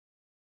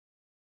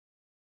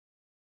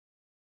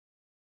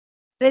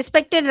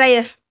Respected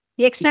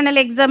External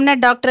Examiner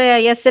Dr.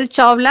 S.L.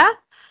 Chawla,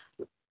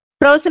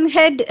 Professor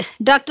Head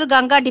Dr.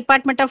 Ganga,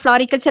 Department of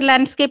Floriculture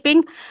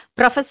Landscaping,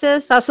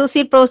 Professors,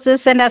 Associate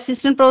Professors, and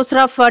Assistant Professor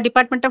of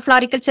Department of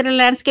Floriculture and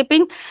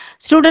Landscaping,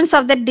 students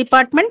of that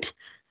department.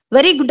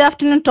 Very good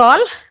afternoon to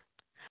all.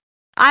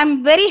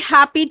 I'm very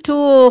happy to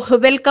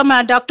welcome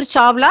Dr.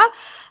 Chawla,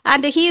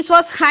 and he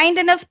was kind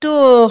enough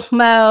to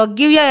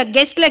give you a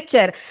guest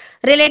lecture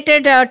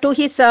related to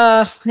his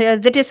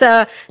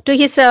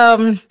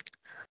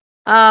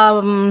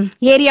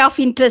area of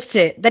interest,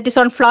 that is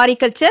on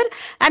floriculture,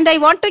 and I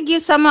want to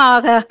give some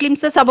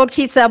glimpses about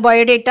his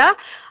biodata.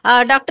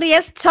 Dr.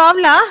 S.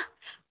 Chawla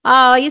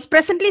is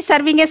presently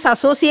serving as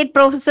Associate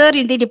Professor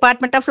in the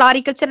Department of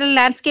Floriculture and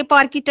Landscape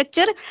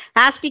Architecture,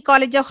 Aspi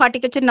College of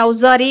Horticulture,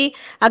 Navsari,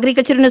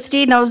 Agriculture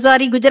University,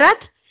 Navsari,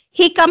 Gujarat.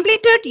 He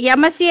completed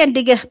MSc and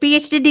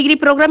PhD degree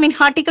program in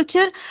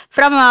horticulture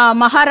from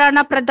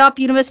Maharana Pratap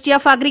University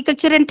of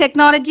Agriculture and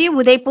Technology,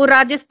 Udaipur,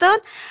 Rajasthan,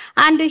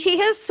 and he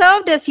has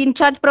served as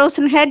in-charge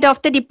professor head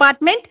of the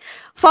department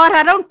for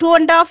around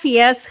 2.5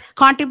 years,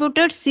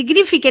 contributed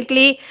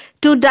significantly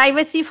to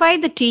diversify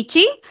the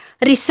teaching,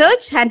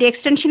 research and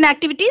extension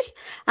activities,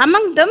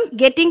 among them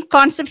getting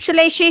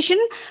conceptualization,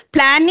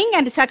 planning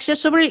and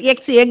successful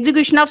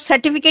execution of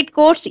certificate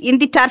course in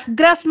the turf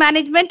grass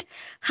management,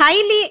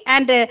 highly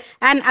and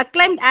an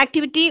acclaimed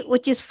activity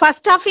which is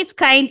first of its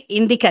kind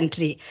in the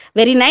country.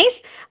 Very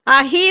nice.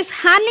 He is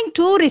handling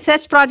 2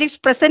 research projects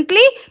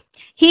presently.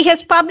 He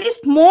has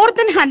published more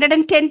than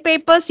 110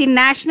 papers in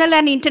national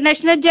and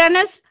international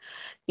journals,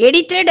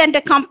 edited and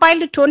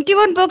compiled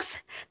 21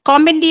 books,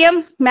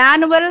 compendium,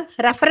 manual,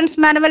 reference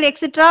manual,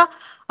 etc.,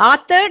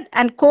 authored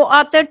and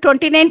co-authored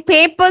 29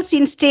 papers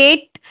in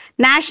state,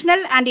 national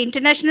and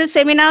international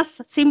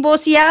seminars,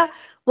 symposia,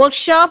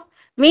 workshop,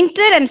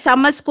 winter and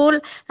summer school,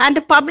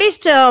 and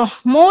published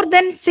more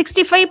than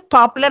 65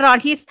 popular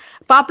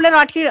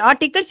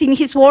articles in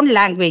his own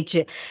language.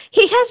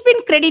 He has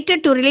been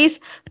credited to release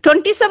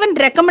 27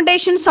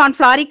 recommendations on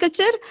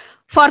floriculture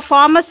for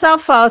farmers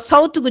of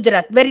South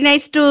Gujarat. Very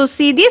nice to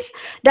see this.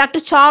 Dr.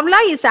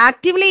 Chawla is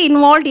actively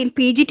involved in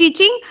PG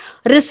teaching,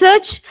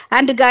 research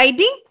and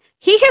guiding.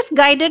 He has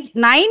guided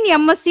 9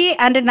 MSc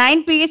and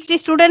 9 PhD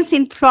students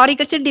in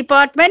floriculture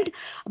department.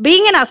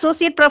 Being an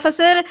associate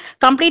professor,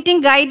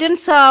 completing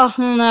guidance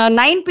 9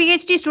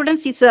 PhD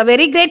students is a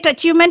very great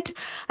achievement,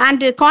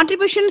 and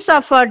contributions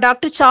of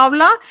Dr.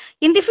 Chawla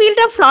in the field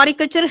of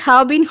floriculture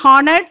have been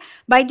honored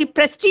by the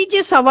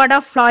prestigious award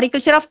of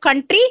floriculture of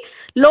country,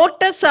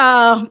 Lotus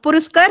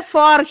Puraskar,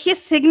 for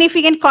his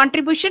significant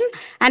contribution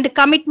and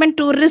commitment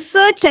to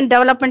research and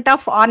development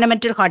of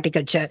ornamental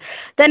horticulture.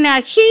 Then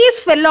he is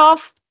fellow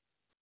of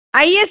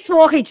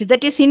ISOH,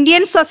 that is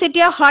Indian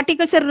Society of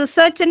Horticulture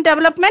Research and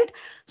Development,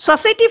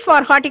 Society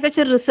for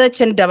Horticulture Research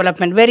and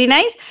Development. Very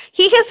nice.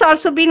 He has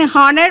also been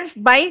honored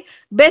by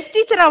Best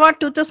Teacher Award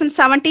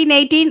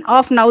 2017-18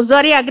 of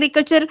Navsari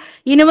Agriculture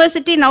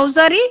University,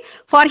 Navsari,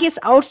 for his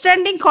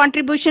outstanding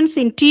contributions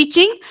in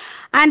teaching.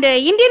 And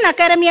Indian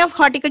Academy of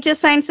Horticulture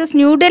Sciences,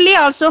 New Delhi,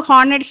 also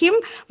honored him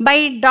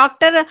by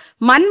Dr.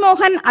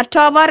 Manmohan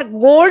Attawar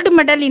Gold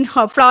Medal in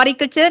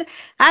Floriculture,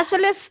 as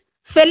well as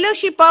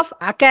Fellowship of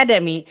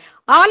Academy.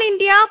 All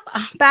India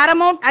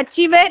Paramount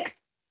Achiever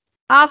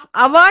of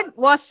Award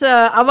was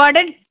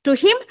awarded to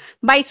him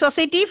by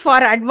Society for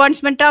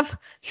Advancement of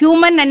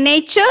Human and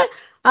Nature,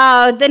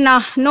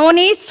 known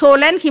as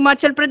Solan,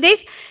 Himachal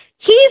Pradesh.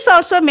 He is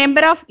also a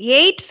member of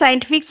 8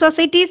 scientific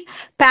societies,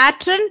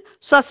 Patron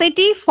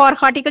Society for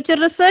Horticulture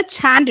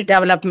Research and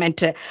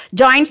Development,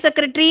 Joint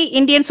Secretary,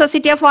 Indian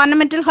Society of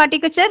Ornamental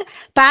Horticulture,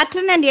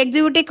 Patron and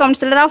Executive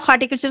Councillor of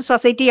Horticulture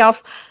Society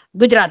of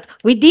Gujarat.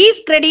 With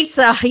these credits,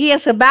 he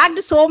has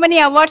bagged so many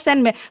awards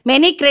and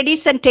many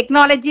credits and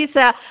technologies,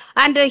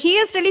 and he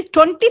has released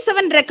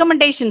 27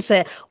 recommendations.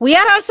 We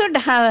are also,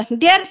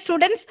 dear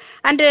students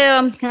and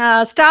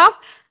staff,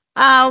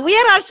 we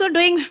are also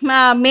doing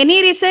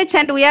many research,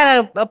 and we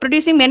are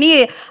producing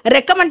many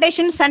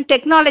recommendations and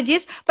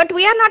technologies, but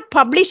we are not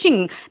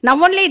publishing.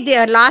 Now only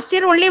last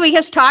year only we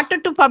have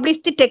started to publish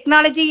the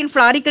technology in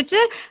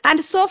floriculture,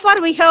 and so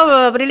far we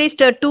have released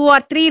 2 or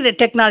 3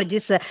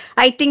 technologies,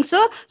 I think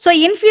so. So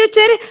in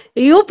future,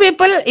 you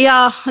people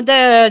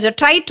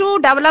try to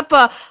develop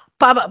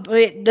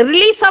the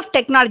release of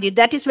technology.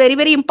 That is very,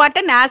 very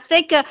important, as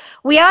like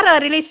we are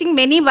releasing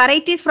many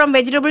varieties from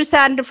vegetables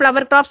and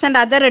flower crops and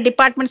other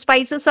department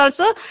spices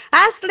also.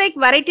 As like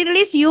variety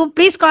release, you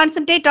please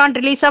concentrate on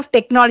release of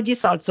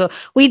technologies also.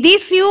 With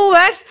these few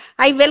words,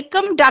 I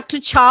welcome Dr.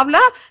 Chawla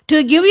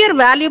to give your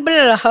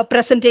valuable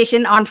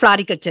presentation on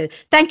floriculture.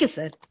 Thank you,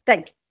 sir.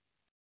 Thank you.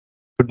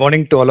 Good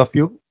morning to all of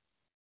you.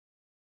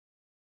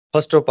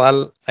 First of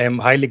all, I am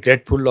highly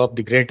grateful of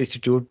the Great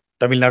Institute,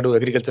 Tamil Nadu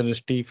Agriculture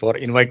University, for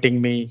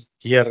inviting me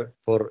here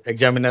for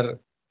examiner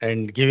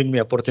and giving me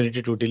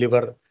opportunity to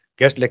deliver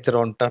guest lecture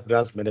on turf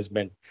grass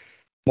management.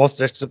 Most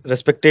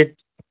respected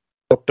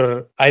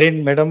Dr.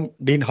 Irene Madam,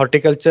 Dean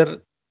Horticulture,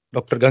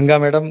 Dr. Ganga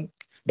Madam,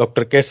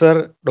 Dr.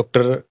 Kesar,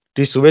 Dr.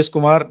 T. Suvesh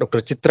Kumar, Dr.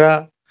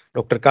 Chitra,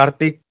 Dr.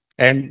 Karthik,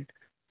 and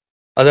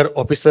other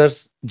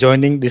officers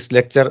joining this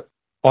lecture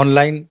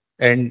online,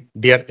 and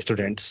dear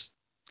students.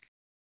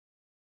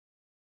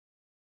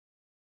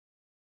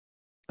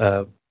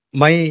 Uh,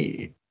 my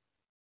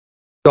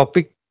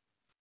topic,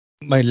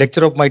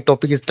 my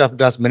topic is tough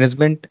grass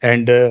management,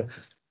 and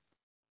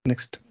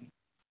next.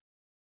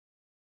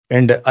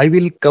 And I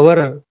will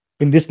cover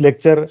in this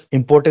lecture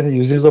important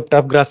uses of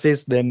tough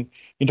grasses, then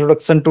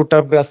introduction to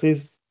tough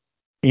grasses,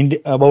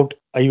 about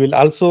I will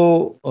also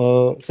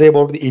say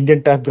about the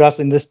Indian tough grass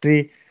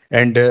industry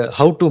and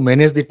how to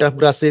manage the tough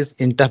grasses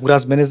in tough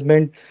grass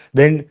management.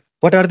 Then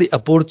what are the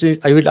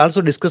opportunities? I will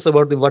also discuss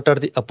about the what are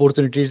the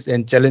opportunities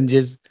and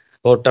challenges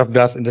for tough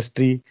grass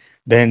industry.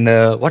 Then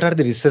what are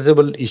the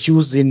researchable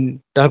issues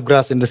in tough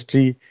grass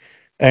industry?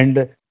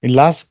 And in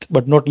last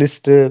but not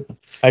least,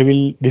 I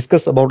will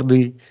discuss about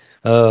the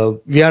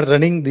we are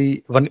running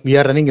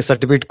a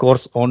certificate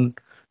course on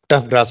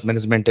tough grass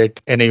management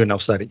at NIU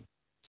Navsari.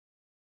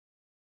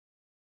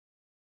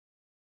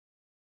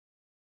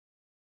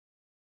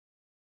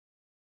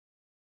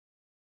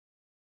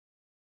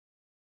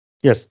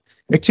 Yes,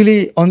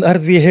 actually on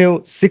Earth we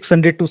have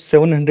 600 to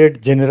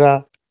 700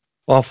 genera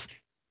of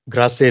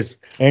grasses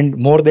and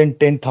more than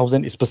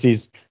 10,000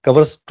 species,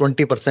 covers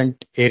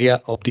 20%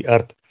 area of the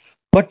Earth.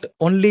 But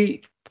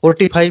only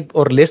 45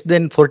 or less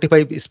than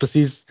 45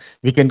 species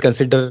we can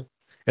consider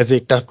as a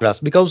tough grass,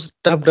 because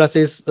tough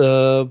grasses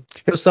have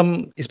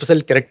some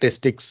special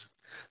characteristics.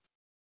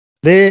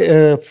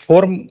 They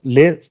form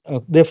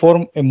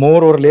a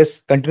more or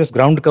less continuous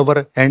ground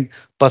cover and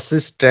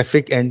persist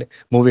traffic and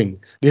moving.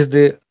 This is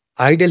the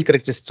ideal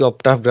characteristic of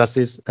tough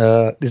grasses.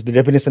 This the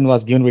definition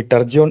was given by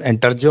Turgeon, and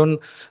Turgeon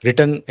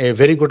written a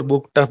very good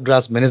book, Tough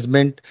Grass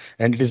Management,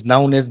 and it is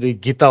known as the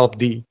Gita of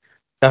the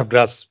tough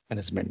grass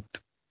management.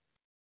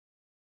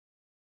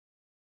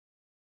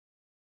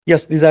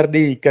 Yes, these are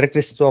the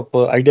characteristics of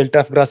ideal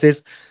tough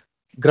grasses.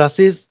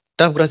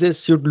 Tough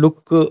grasses should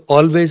look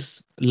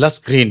always lush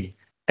green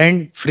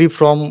and free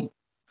from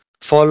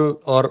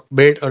fall or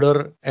bad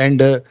odor,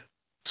 and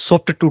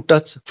soft to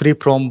touch, free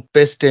from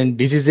pest and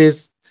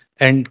diseases,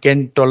 and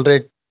can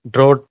tolerate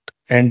drought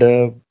and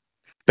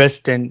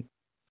pest and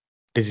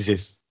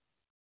diseases,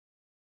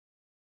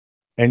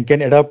 and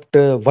can adapt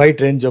a wide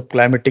range of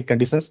climatic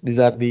conditions. These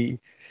are the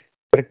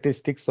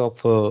characteristics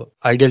of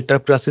ideal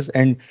turf grasses,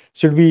 and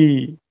should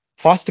be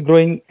fast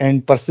growing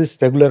and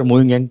persist regular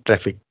moving and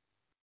traffic.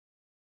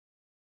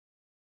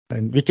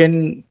 And we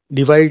can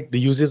divide the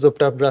uses of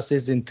turf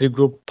grasses in three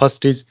groups.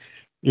 First is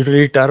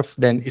utility turf,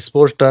 then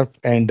sports turf,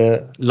 and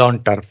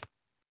lawn turf.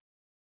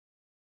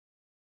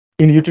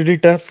 In utility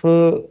turf,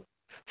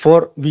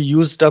 for we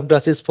use turf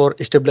grasses for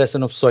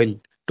stabilization of soil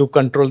to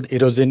control the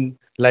erosion,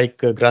 like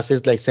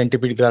grasses like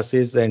centipede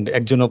grasses and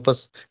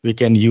Axonopus we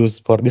can use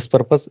for this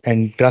purpose.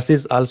 And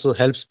grasses also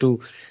helps to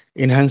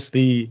enhance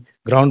the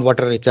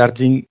groundwater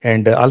recharging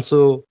and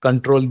also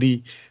control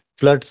the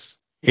floods,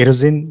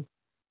 erosion,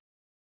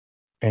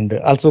 and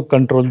also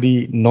control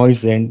the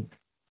noise and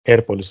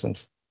air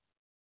pollutions.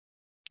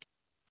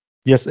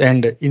 Yes,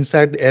 and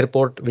inside the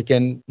airport we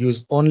can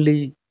use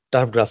only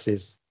turf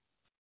grasses.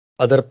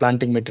 Other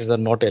planting materials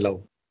are not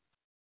allowed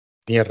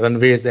near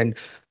runways, and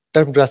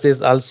turf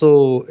grasses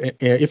also,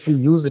 if you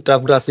use the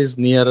turf grasses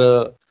near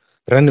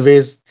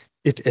runways,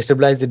 it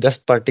stabilizes the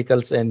dust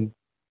particles and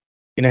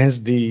enhance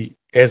the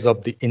edge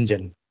of the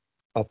engine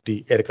of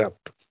the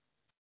aircraft.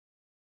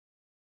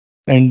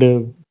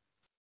 And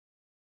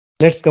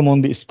let's come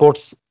on the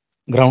sports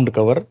ground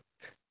cover.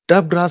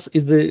 Turf grass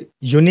is the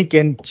unique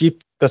and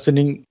cheap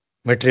cushioning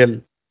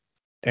material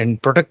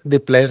and protect the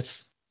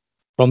players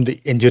from the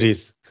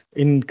injuries.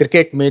 In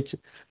cricket match,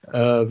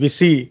 we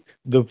see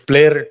the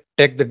player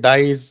take the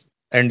dice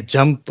and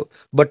jump,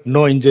 but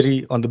no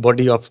injury on the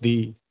body of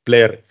the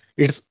player.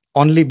 It's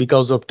only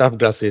because of tough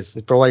grasses.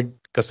 It provide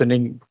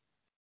cushioning,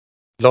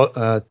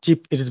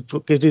 cheap.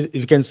 It is.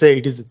 You can say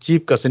it is a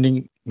cheap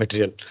cushioning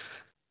material.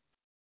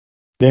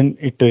 Then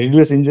it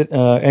reduces injury,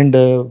 and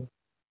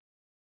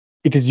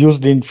it is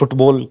used in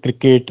football,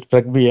 cricket,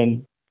 rugby,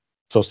 and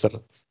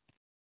soccer.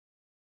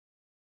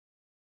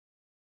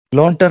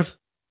 Lawn turf.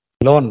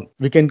 Lawn.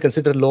 We can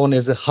consider lawn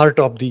as a heart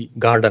of the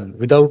garden.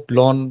 Without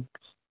lawn,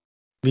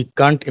 we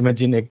can't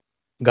imagine a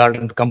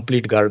garden,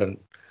 complete garden.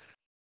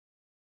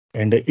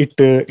 And it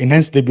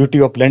enhances the beauty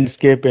of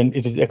landscape, and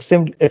it is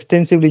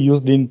extensively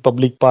used in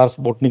public parks,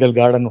 botanical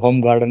garden,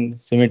 home garden,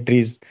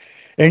 cemeteries.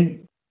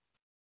 And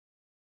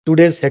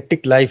today's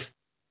hectic life,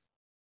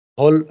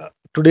 all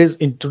today's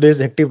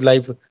hectic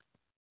life,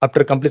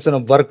 after completion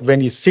of work, when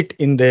you sit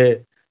in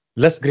the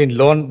lush green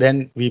lawn,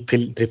 then we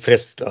feel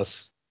refreshed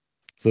us.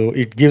 So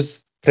it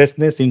gives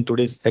freshness in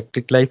today's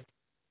hectic life.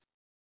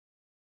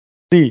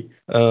 See,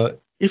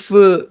 if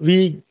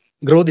we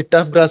grow the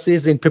tough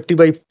grasses in 50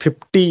 by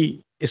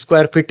 50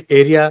 square feet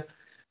area,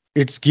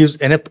 it gives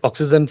enough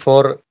oxygen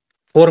for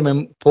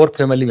four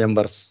family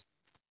members.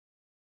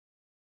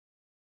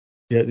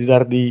 Yeah, these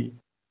are the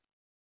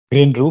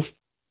green roof.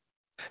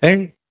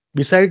 And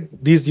beside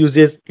these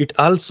uses, it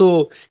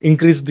also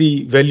increase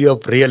the value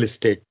of real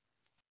estate.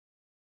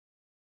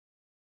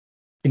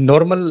 In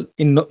normal,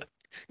 in no,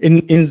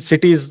 in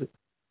cities,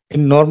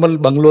 in normal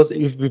bungalows,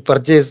 if we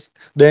purchase,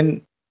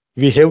 then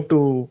we have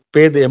to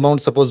pay the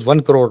amount, suppose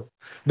 1 crore.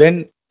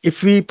 Then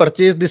if we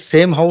purchase the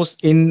same house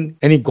in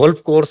any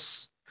golf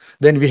course,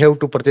 then we have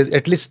to purchase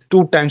at least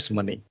 2 times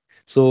money.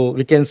 So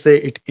we can say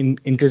it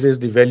increases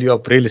the value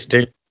of real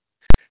estate.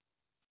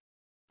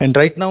 And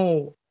right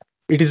now,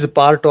 it is a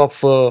part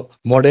of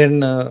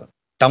modern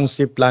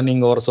township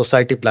planning or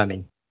society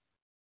planning.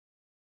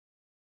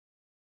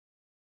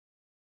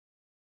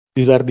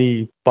 These are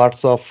the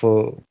parts of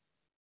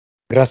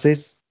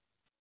grasses.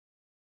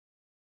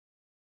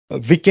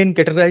 We can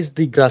categorize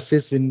the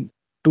grasses in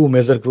two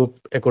major groups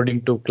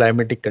according to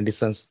climatic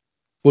conditions: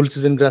 cool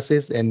season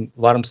grasses and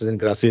warm season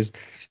grasses.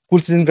 Cool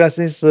season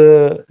grasses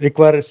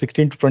require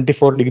 16 to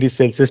 24 degrees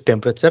Celsius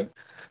temperature,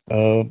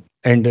 uh,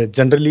 and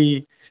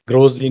generally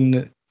grows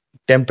in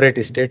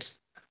temperate states.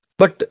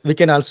 But we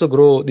can also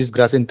grow this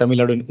grass in Tamil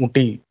Nadu in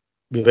Uti,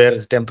 where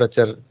the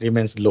temperature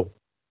remains low.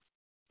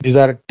 These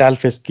are tall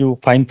fescue,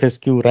 fine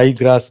fescue, rye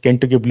grass,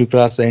 Kentucky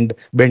bluegrass, and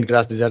bent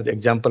grass. These are the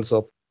examples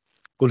of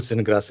cool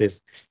season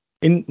grasses.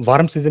 In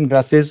warm season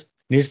grasses,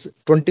 needs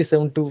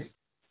 27 to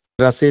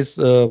grasses.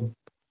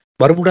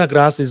 Bermuda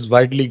grass is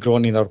widely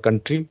grown in our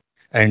country,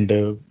 and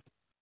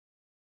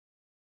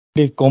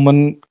the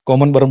common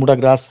Bermuda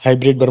grass,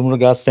 hybrid Bermuda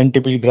grass,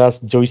 centipede grass,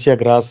 Joycia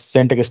grass,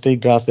 Saint Augustine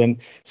grass, and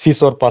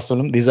seashore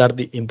paspalum. These are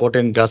the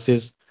important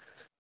grasses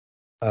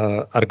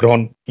are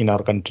grown in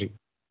our country.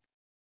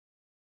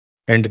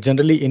 And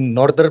generally in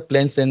northern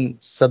plains and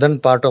southern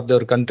part of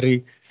our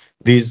country,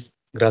 these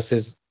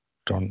grasses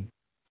grown.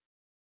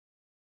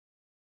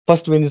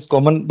 First one is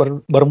common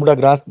Bermuda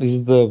grass. This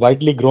is the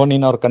widely grown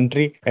in our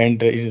country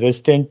and is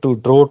resistant to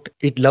drought.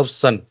 It loves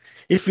sun.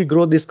 If we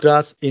grow this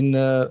grass in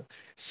a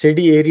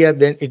shady area,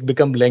 then it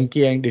becomes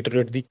lanky and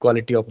deteriorate the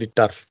quality of the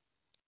turf.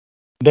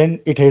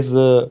 Then it has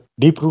a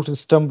deep root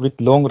system with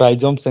long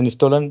rhizomes and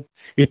stolon.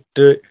 It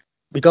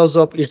because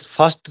of its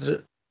fast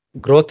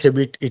growth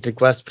habit, it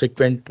requires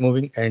frequent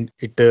moving and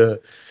it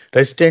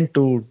resistant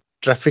to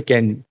traffic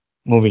and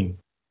moving.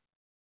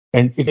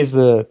 And it is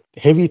a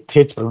heavy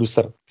thatch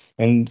producer.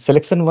 And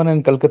Selection 1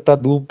 and Calcutta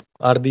Doob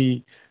are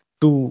the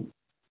two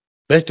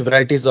best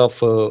varieties of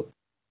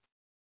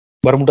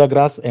Bermuda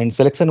grass. And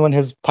Selection 1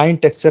 has fine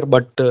texture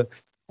but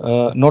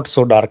not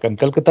so dark. And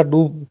Calcutta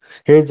Doob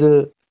has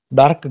a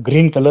dark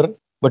green color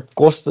but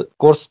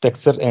coarse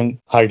texture and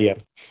hardier.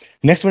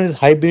 Next one is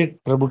hybrid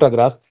Bermuda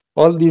grass.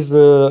 All these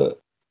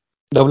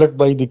developed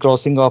by the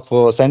crossing of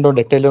Sandon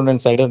dactylon and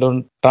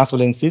Sidodon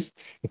transvalensis,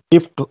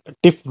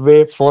 Tiff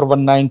Wave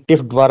 419,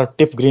 Tiff Dwarf,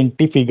 Tiff Green,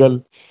 Tiff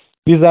Eagle.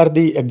 These are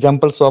the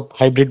examples of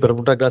hybrid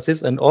Bermuda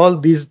grasses, and all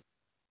these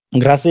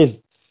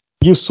grasses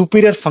give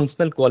superior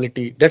functional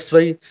quality. That's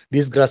why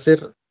these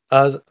grasses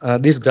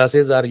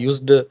are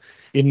used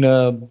in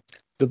the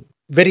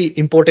very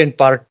important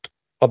part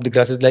of the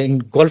grasses, like in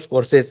golf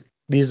courses.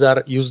 These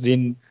are used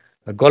in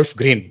golf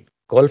green.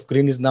 Golf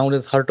green is known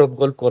as heart of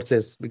golf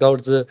courses because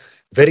it's a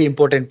very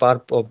important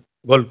part of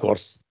golf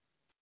course.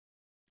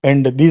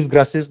 And these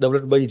grasses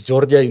developed by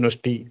Georgia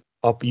University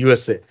of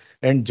USA.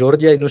 And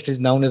Georgia University is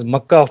known as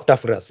Mecca of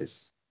tough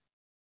grasses.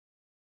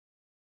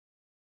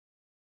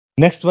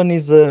 Next one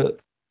is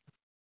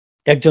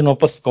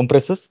Axonopus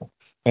compressus,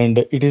 and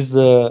it is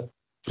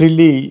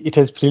it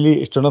has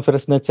freely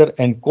stenoferous nature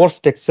and coarse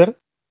texture,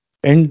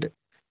 and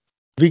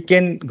we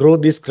can grow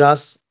this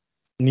grass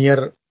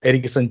near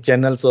irrigation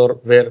channels or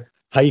where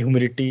high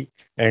humidity,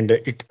 and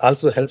it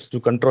also helps to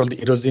control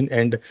the erosion.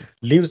 And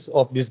leaves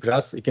of this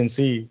grass, you can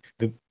see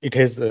it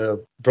has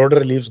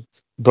broader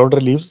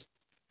leaves,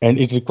 and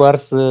it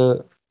requires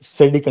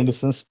shady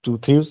conditions to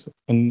thrive,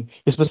 and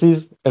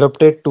species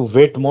adapted to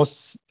wet,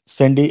 moist,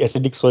 sandy,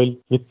 acidic soil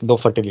with low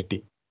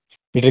fertility.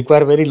 It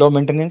requires very low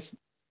maintenance,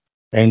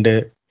 and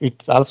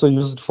it's also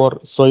used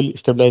for soil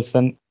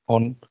stabilization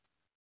on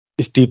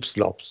steep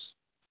slopes.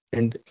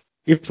 And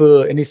if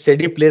any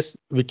shady place,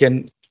 we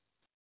can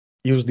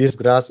use this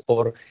grass,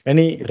 or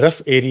any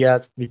rough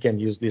areas, we can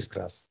use this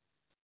grass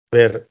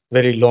where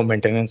very low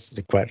maintenance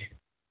required.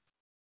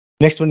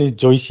 Next one is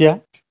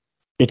Joycia.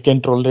 It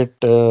can tolerate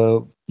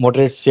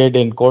moderate shade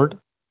and cold.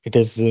 It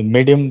is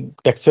medium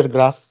texture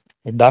grass,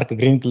 a dark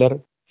green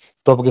color.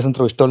 Propagation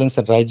through stolons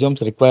and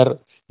rhizomes require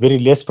very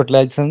less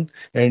fertilization,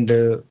 and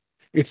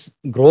its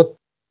growth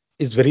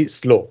is very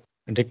slow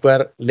and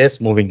require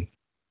less moving.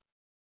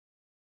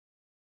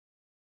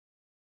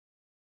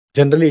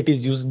 Generally, it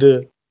is used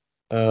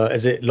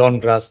as a lawn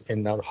grass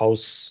in our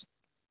house,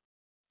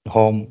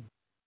 home.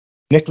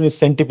 Next one is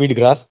centipede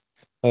grass.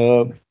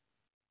 Uh,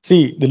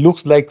 See, it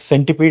looks like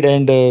centipede,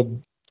 and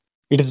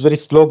it is very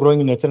slow growing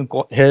in nature and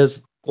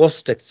has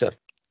coarse texture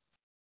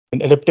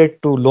and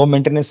adapted to low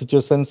maintenance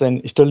situations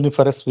and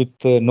stoloniferous with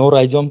no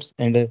rhizomes,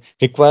 and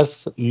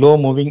requires low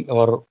moving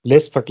or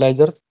less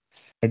fertilizers.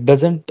 It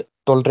doesn't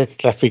tolerate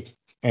traffic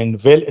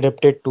and well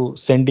adapted to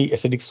sandy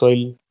acidic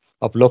soil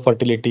of low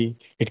fertility.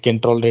 It can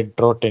tolerate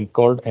drought and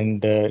cold,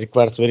 and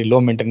requires very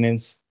low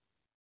maintenance.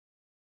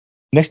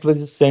 Next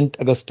was Saint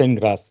Augustine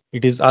grass.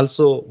 It is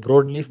also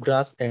broadleaf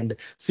grass, and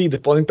see the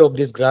point of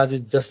this grass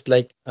is just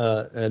like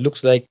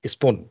looks like a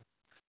spoon.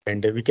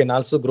 And we can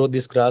also grow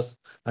this grass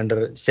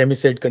under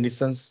semi-shade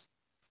conditions,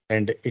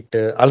 and it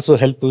also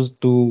helps us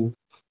to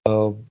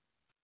uh,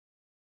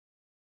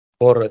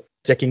 for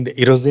checking the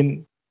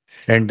erosion.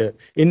 And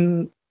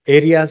in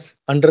areas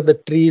under the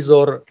trees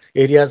or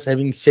areas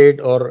having shade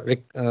or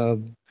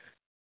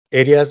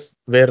areas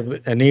where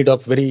a need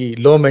of very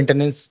low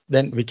maintenance,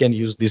 then we can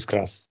use this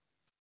grass.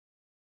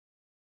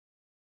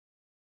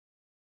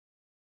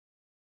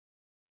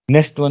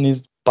 Next one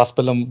is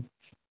Paspalum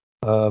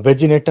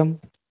vaginatum.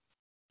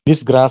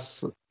 This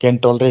grass can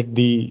tolerate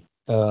the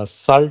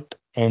salt,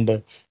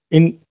 and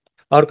in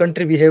our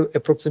country we have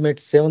approximate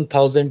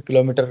 7,000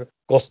 kilometer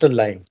coastal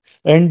line,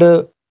 and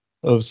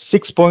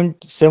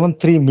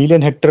 6.73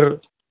 million hectare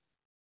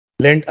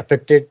land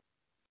affected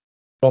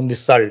from the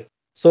salt.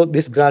 So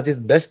this grass is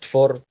best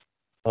for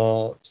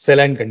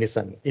saline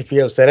condition. If we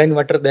have saline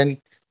water, then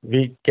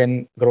we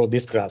can grow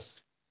this grass.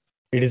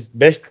 It is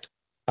best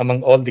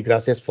among all the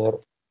grasses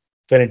for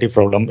salinity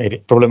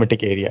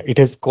problematic area. It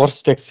has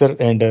coarse texture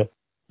and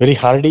very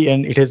hardy,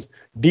 and it has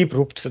deep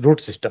root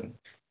system.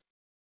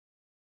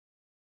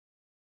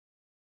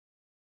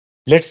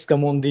 Let's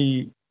come on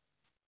the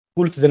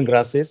cool season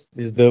grasses.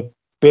 This is the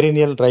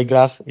perennial dry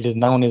grass. It is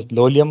known as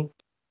lolium,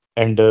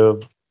 and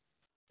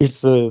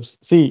it's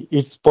see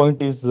its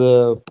point is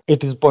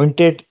it is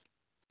pointed.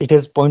 It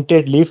has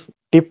pointed leaf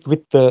tip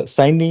with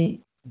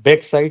shiny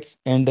back sides,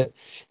 and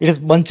it has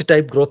bunch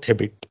type growth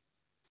habit.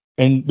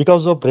 And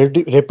because of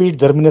rapid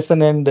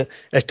germination and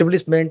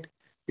establishment,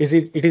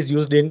 it is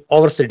used in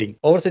overseeding.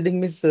 Overseeding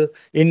means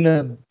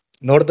in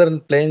northern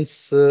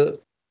plains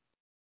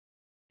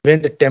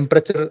when the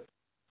temperature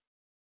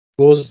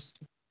goes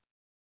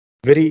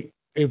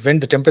when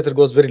the temperature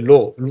goes very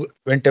low,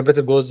 when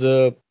temperature goes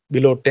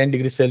below 10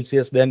 degrees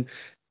Celsius, then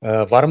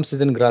warm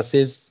season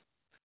grasses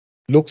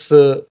looks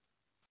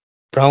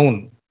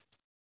brown.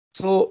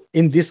 So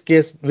in this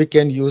case, we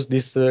can use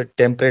this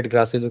temperate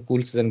grasses, a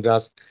cool season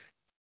grass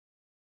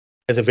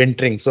as a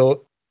wintering.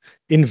 So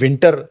in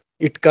winter,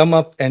 it come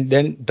up and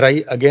then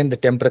dry again. The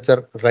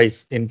temperature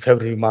rise in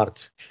February,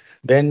 March.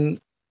 Then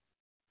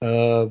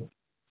uh,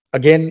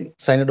 again,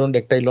 cynodon,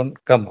 dactylon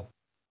come up.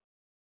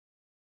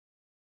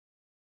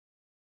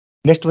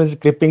 Next one is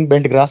creeping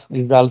bent grass. This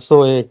is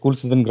also a cool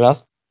season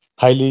grass,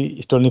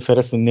 highly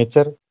stoniferous in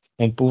nature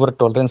and poor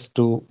tolerance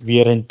to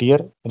wear and tear,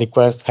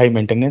 requires high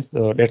maintenance.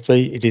 That's why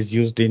it is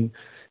used in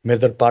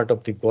major part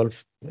of the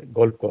golf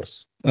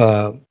course,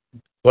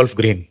 golf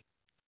green.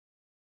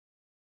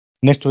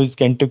 Next is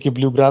Kentucky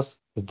bluegrass.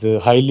 It's the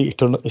highly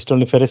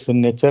stoniferous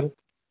in nature.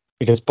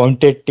 It has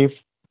pointed tip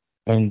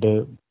and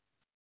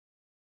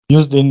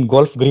used in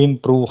golf green,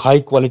 prove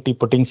high quality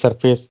putting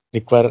surface,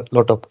 require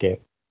lot of care.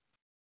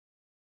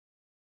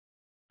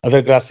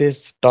 Other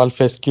grasses, tall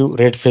fescue,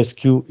 red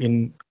fescue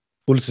in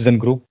full season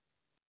group.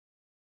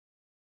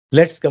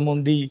 Let's come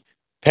on the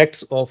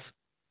facts of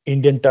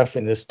Indian turf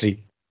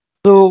industry.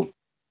 So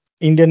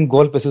Indian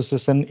Golf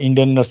Association,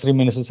 Indian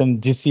Nurseryman Association,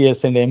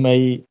 GCS and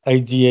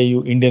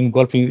IGAU, Indian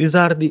Golf. These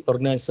are the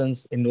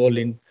organizations involved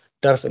in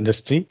turf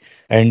industry.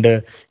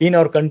 And in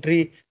our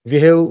country, we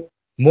have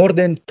more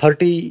than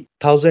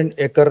 30,000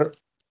 acre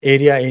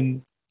area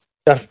in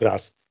turf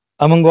grass.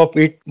 Among of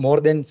it, more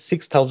than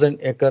 6,000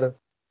 acre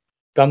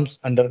comes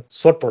under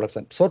sod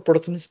production. Sod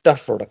production is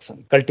turf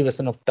production,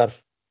 cultivation of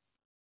turf.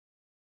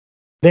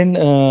 Then,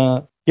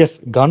 yes,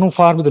 Ganu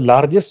Farm is the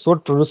largest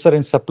sod producer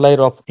and supplier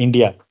of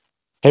India,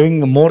 having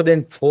more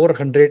than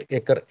 400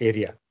 acre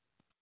area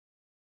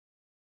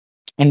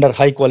under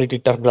high quality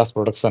turf grass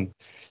production.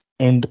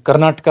 And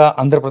Karnataka,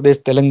 Andhra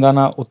Pradesh,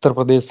 Telangana, Uttar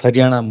Pradesh,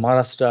 Haryana,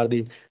 Maharashtra are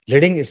the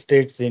leading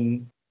states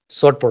in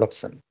sod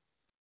production.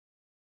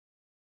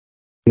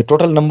 The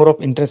total number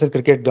of international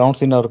cricket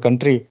grounds in our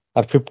country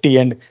are 50,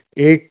 and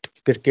 8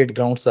 cricket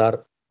grounds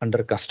are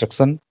under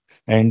construction,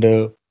 and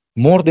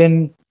more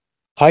than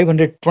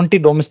 520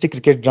 domestic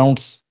cricket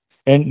grounds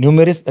and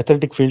numerous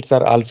athletic fields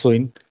are also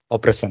in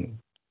operation.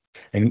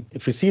 And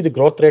if you see the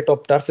growth rate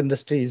of turf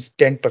industry is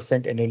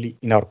 10% annually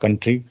in our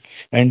country.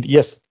 And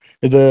yes,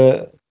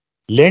 the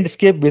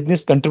landscape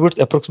business contributes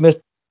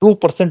approximately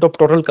 2% of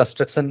total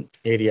construction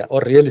area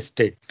or real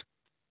estate.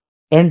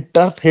 And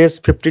turf has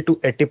 50 to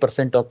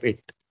 80% of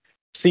it.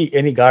 See,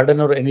 any garden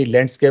or any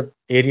landscape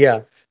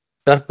area,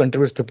 turf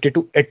contributes 50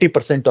 to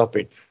 80% of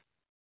it.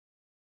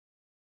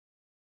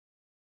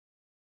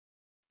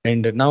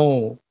 And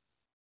now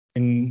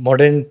in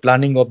modern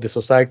planning of the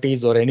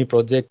societies or any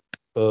project,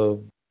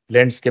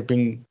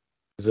 landscaping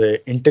is an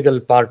integral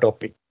part of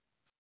it.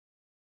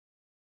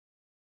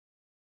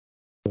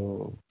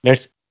 So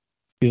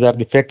these are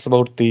the facts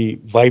about the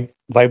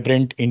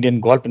vibrant Indian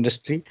golf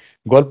industry.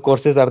 Golf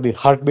courses are the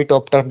heartbeat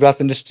of turf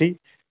grass industry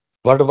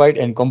worldwide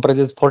and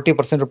comprises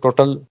 40% of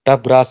total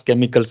turf grass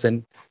chemicals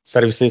and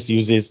services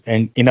uses.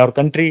 And in our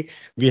country,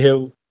 we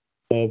have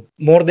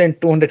more than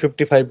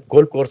 255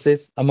 golf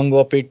courses. Among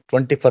of it,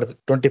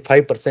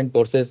 25%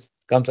 courses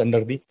comes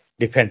under the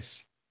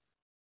defense.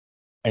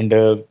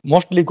 And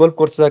mostly golf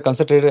courses are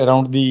concentrated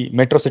around the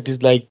metro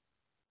cities like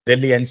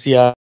Delhi,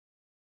 NCR,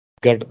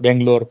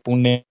 Bangalore,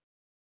 Pune,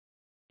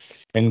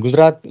 and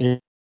Gujarat.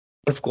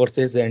 Golf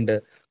courses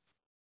and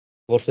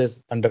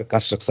courses under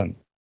construction.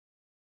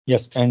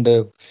 Yes, and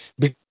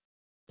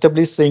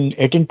established in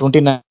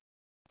 1829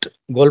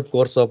 golf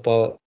course of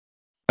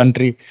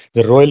country,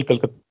 the Royal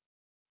Calcutta,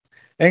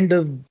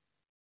 and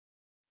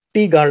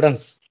tea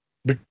gardens.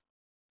 But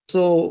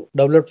also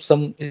developed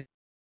some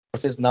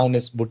courses known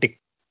as boutique.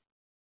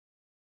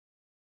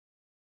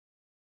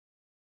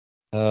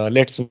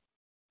 Let's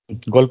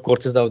golf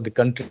courses of the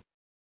country.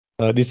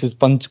 This is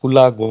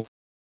Panchkula,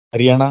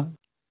 Haryana.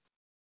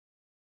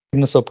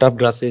 Thickness of tough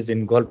grasses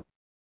in golf,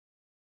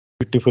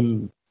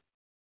 beautiful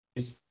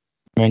is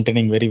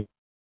maintaining very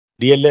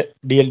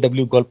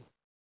DLW golf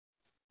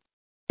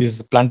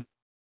is plant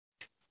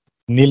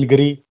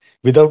Nilgiri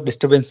without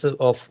disturbances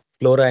of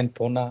flora and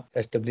fauna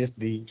established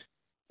the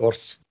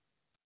course.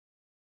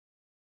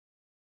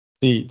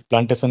 The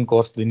plantation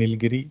course, the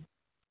Nilgiri,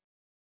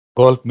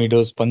 Golf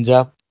Meadows,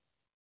 Punjab,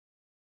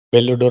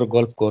 Bellador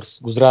Golf Course,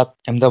 Gujarat,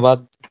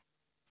 Ahmedabad,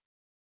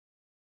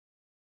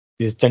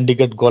 is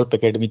Chandigarh Golf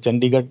Academy,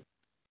 Chandigarh,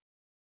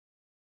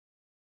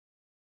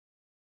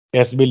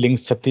 SB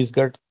Links,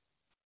 Chhattisgarh.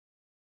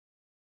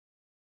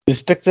 The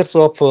structures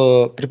of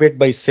prepared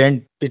by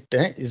sand pit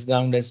is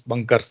known as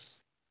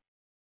bunkers.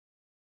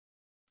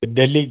 The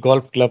Delhi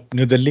Golf Club,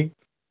 New Delhi,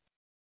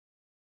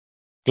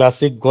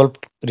 Classic Golf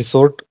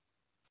Resort,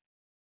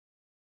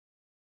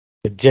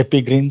 the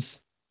JP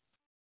Greens.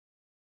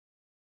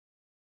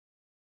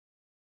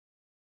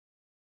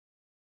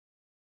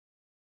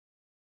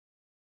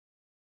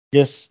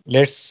 Yes,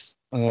 let's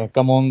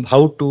come on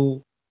how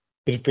to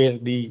prepare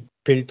the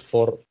field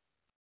for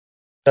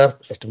turf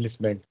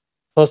establishment.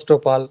 First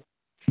of all,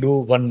 do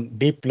one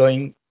deep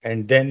plowing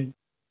and then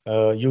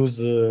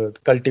use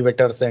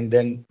cultivators and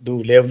then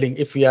do leveling.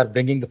 If we are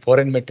bringing the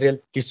foreign material,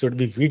 it should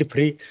be weed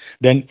free.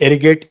 Then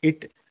irrigate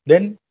it.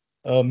 Then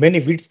many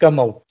weeds come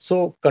out.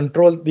 So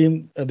control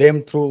them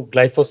through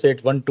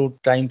glyphosate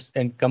 1-2 times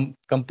and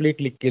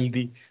completely kill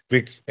the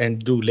weeds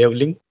and do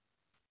leveling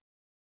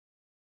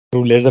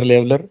through laser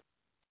leveler.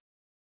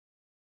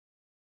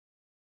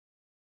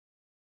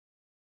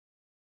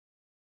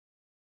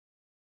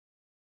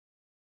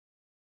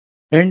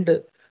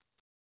 And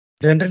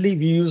generally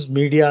we use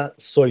media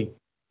soil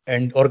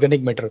and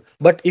organic matter.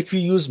 But if you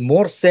use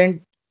more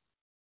sand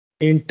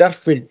in turf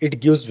field,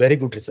 it gives very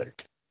good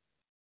result.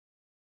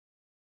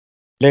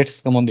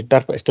 Let's come on the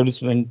turf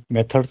establishment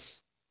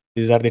methods.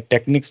 These are the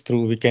techniques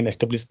through we can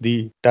establish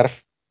the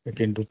turf. We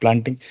can do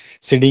planting,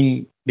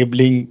 seeding,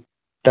 nibbling,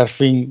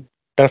 turfing,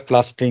 turf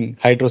plastering,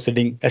 hydro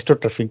seeding,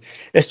 astroturfing.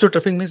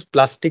 Astroturfing means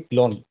plastic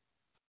lawn.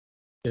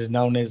 It is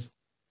known as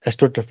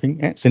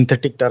astroturfing,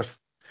 synthetic turf.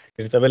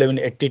 It is available in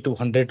 80 to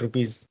 100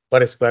 rupees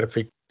per square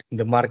feet in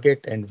the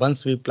market. And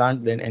once we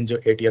plant, then enjoy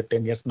 8 or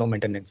 10 years, no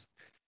maintenance.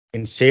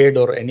 In shade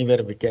or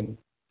anywhere we can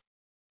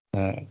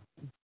uh,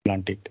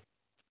 plant it.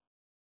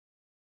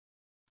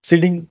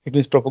 Seeding, it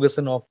means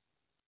propagation of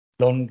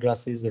lawn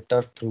grasses, the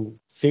turf through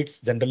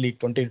seeds. Generally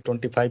 20 to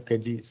 25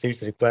 kg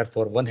seeds required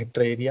for 1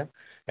 hectare area.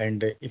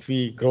 And if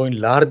we grow in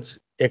large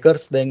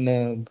acres,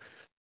 then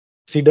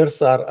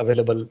seeders are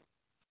available.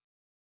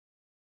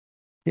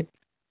 Okay.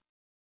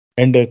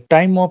 And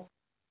time of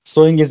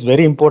sowing is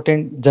very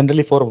important.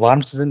 Generally for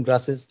warm season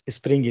grasses,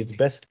 spring is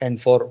best.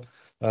 And for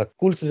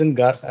cool season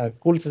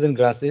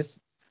grasses,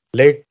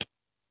 late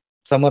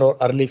summer or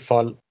early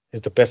fall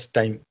is the best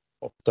time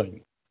of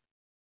sowing.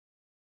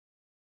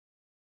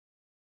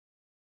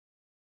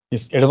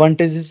 Its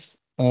advantages,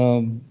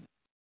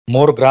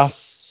 more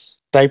grass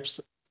types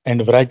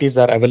and varieties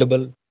are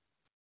available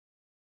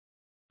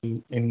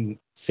in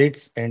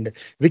seeds, and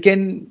we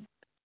can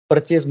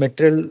purchase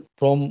material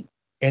from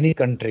any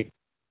country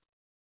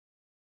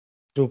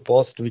through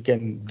post. We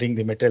can bring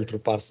the material through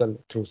parcel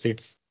through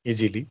seeds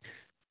easily.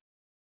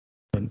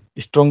 And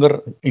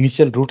stronger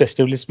initial root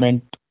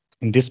establishment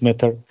in this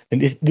method.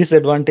 And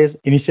disadvantage,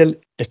 initial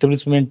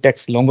establishment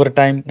takes longer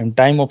time and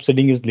time of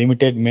seeding is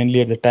limited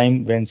mainly at the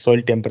time when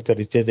soil temperature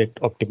reaches at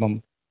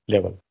optimum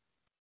level.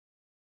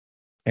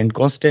 And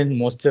constant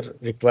moisture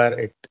require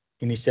at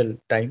initial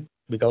time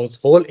because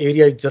whole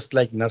area is just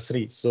like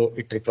nursery, so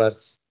it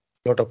requires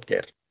a lot of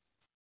care.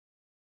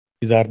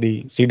 These are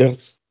the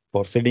seeders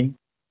for seeding.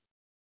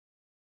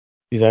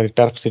 These are the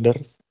turf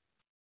seeders.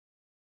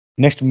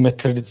 Next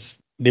method is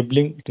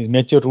nibbling. It is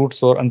mature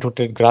roots or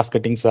unrooted grass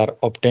cuttings are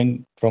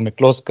obtained from a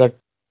close cut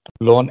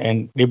lawn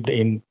and nibbed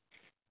in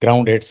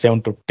ground at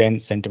 7 to 10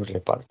 centimeter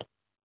apart.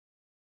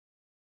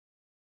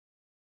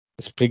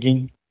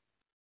 Sprigging.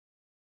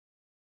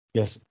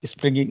 Yes,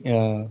 sprigging.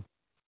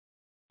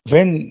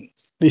 When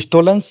the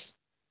stolons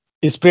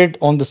is spread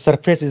on the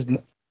surface is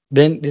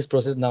then this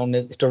process known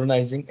as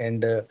stolonizing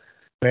and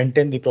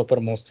maintain the proper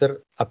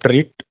moisture after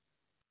it.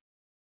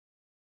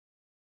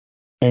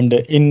 And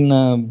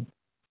in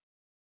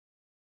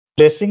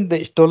placing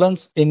the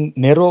stolons in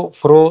narrow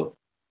furrow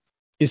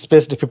is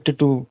spaced 50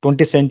 to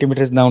 20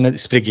 centimeters known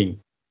as sprigging.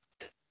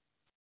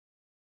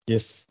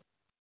 Yes.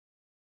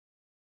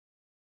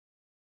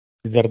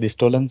 These are the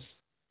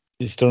stolons,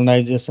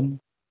 stolonization,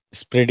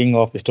 spreading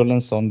of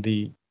stolons on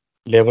the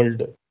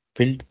leveled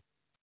field.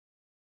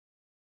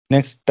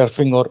 Next,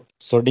 turfing or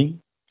sodding.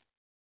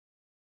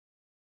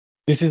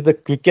 This is the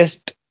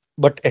quickest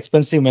but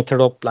expensive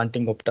method of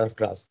planting of turf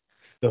grass.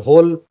 The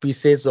whole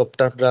pieces of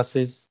turf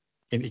grasses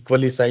in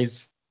equally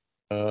size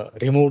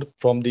removed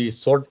from the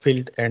sod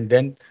field and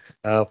then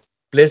uh,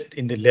 placed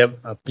in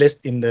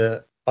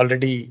the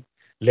already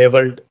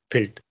leveled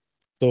field.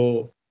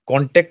 So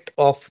contact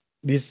of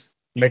this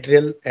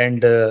material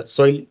and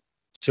soil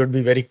should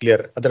be very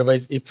clear.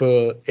 Otherwise, if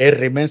air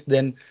remains,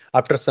 then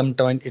after some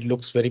time it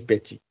looks very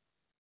patchy.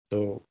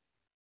 So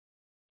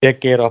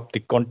take care of the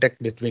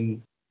contact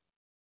between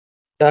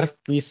turf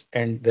piece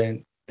and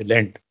then the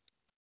land.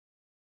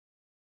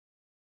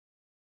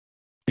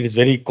 It is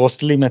very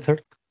costly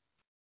method.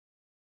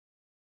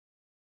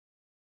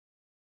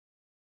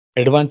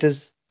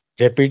 Advantage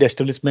rapid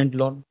establishment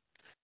loan.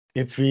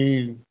 If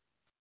we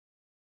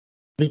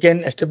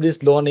can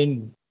establish loan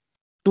in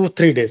 2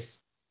 3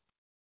 days,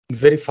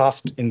 very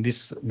fast in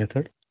this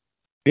method.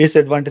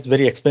 Disadvantage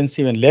very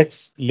expensive and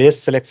less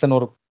selection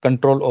or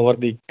control over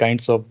the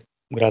kinds of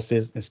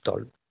grasses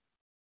installed.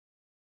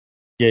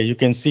 Yeah, you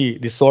can see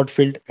the sod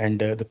field and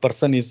the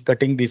person is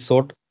cutting the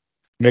sod,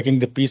 making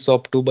the piece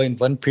of 2 by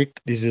 1 feet.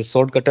 This is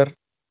sod cutter.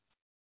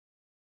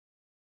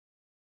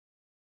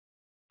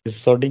 This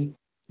is sodding.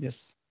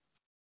 Yes.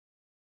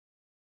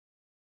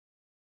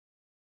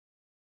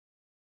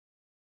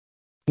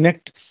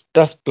 Next,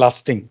 dust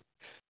blasting.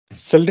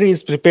 Celery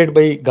is prepared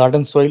by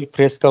garden soil,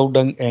 fresh cow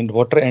dung, and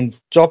water, and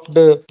chopped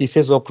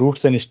pieces of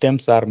roots and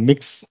stems are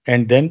mixed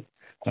and then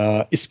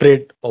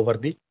sprayed over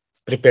the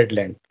prepared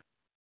land.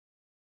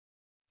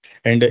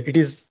 And it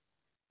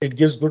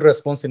gives good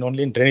response in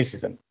only in rainy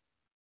season.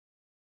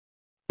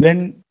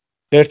 Then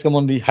let's come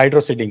on the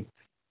hydroseeding.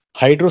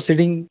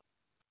 Hydroseeding,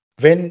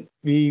 when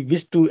we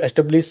wish to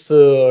establish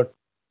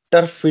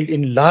turf field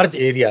in large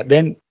area,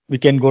 then we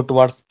can go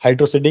towards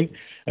hydroseeding.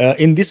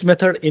 In this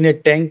method, in a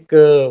tank,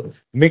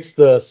 mix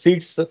the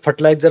seeds,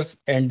 fertilizers,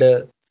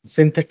 and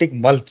synthetic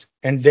mulch,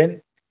 and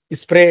then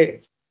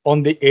spray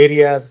on the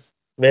areas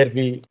where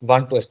we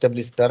want to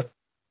establish turf.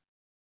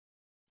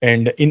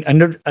 And in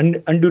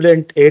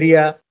undulate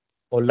area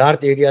or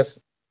large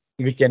areas,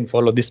 we can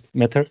follow this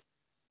method.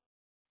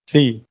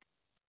 See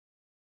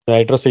the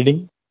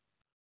hydroseeding.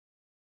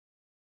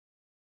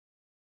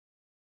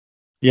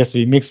 Yes,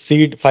 we mix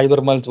seed,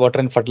 fiber mulch, water,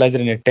 and fertilizer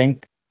in a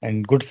tank,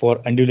 and good for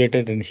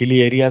undulated and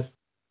hilly areas.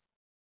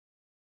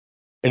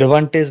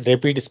 Advantage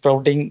rapid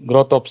sprouting,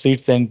 growth of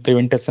seeds, and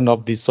prevention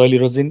of the soil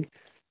erosion.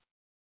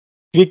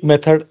 Quick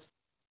method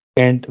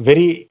and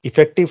very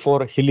effective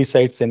for hilly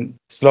sites and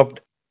sloped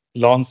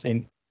lawns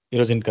in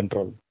erosion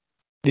control.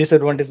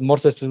 Disadvantage more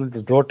susceptible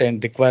to drought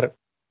and require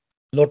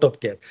lot of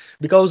care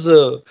because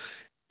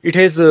it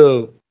has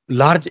a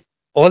large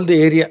all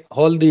the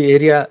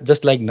area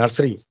just like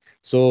nursery.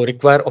 So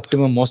require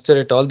optimum moisture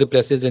at all the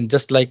places and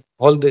just like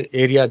all the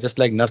area just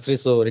like nursery.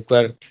 So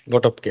require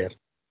lot of care.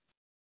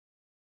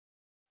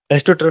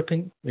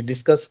 Astroturfing, we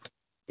discussed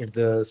it's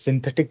the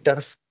synthetic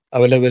turf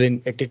available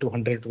in 80 to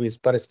 100 rupees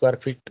per square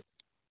feet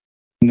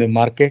in the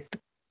market.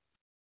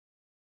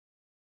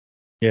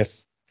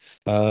 Yes.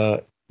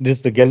 This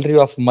is the gallery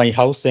of my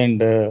house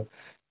and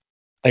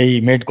I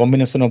made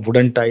combination of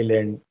wooden tile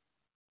and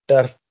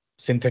turf,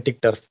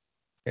 synthetic turf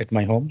at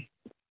my home.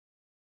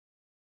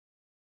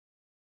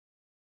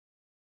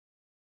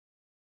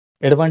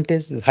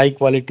 Advantage is high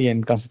quality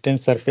and consistent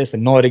surface,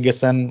 no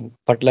irrigation,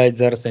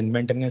 fertilizers and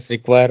maintenance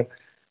require.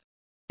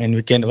 And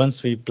we can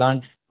once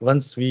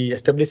we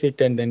establish it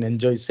and then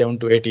enjoy 7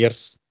 to 8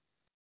 years.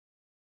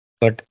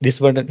 But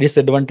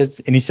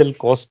disadvantage initial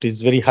cost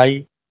is very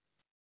high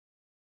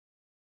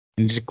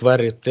and require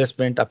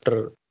replacement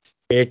after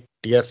 8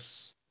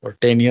 years or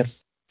 10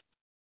 years.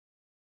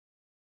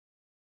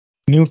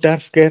 New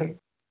turf care,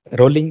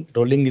 rolling.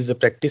 Rolling is a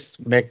practice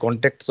make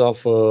contacts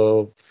of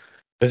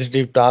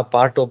vegetative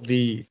part of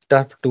the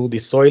turf to the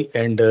soil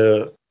and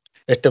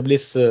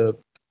establish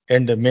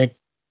and make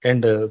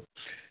and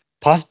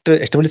fast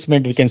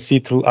establishment we can see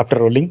through after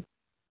rolling.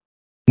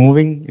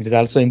 Moving, it is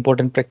also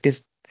important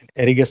practice.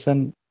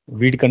 Irrigation,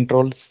 weed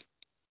controls.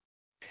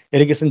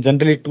 Irrigation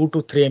generally 2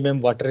 to 3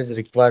 water is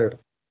required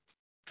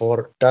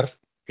for turf.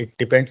 It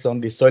depends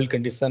on the soil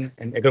condition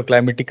and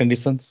agroclimatic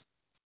conditions.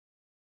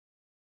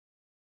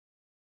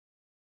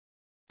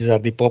 These are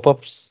the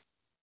pop-ups.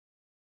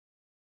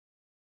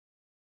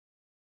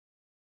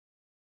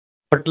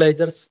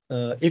 Fertilizers,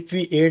 if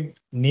we add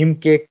neem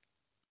cake,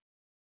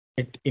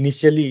 it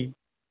initially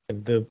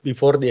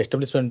before the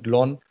establishment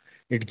lawn,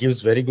 it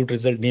gives very good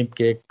result. Neem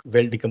cake,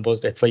 well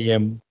decomposed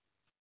FIM.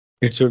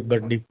 It should,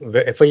 but the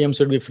FIM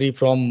should be free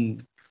from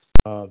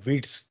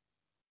weeds.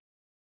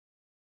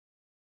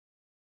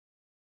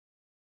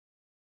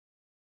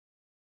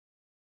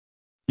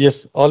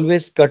 Yes,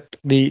 always cut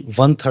the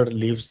 1/3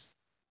 leaves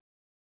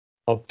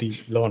of the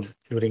lawn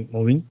during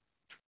moving.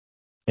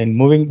 And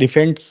moving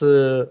depends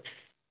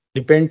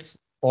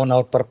on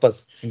our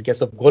purpose. In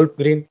case of golf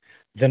green,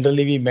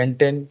 generally we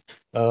maintain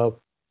uh,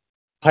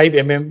 5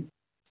 mm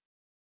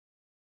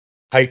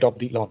height of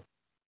the lawn.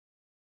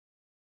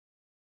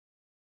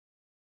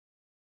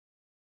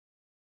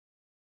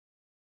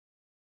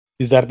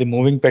 These are the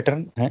moving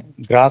pattern.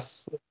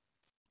 Grass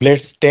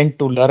blades tend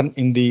to learn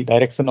in the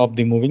direction of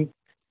the moving.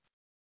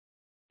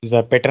 These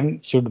are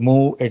pattern should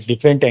move at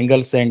different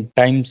angles and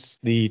times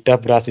the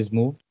turf grass is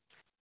moved.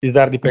 These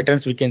are the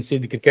patterns we can see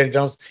the cricket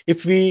grounds.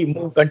 If we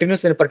move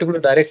continuous in a particular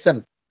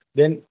direction,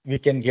 then we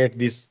can get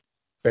these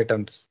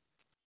patterns.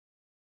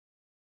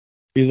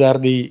 These are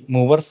the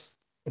movers,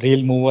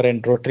 reel mover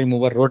and rotary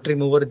mover. Rotary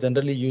mover is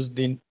generally used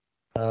in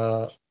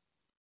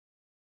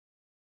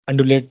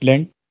undulate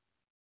land.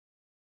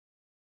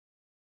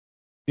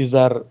 These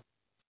are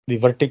the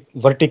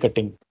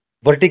verticutting.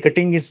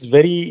 Verticutting is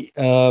very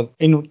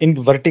in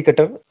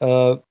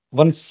verticutter.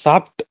 One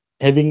shaft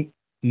having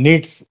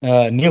needs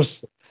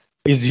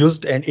is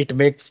used, and it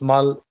makes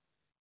small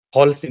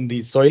holes in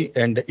the soil,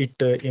 and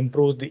it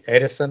improves the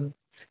aeration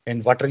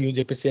and water use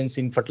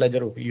efficiency in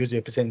fertilizer use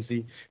efficiency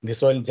in the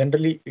soil.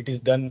 Generally, it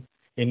is done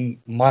in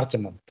March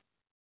month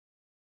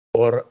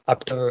or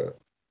after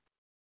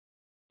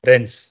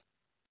rains.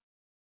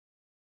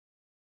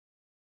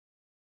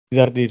 These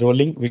are the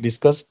rolling we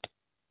discussed.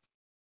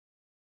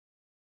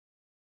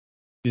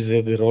 This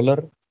is the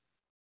roller.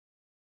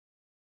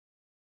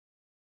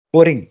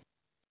 Coring.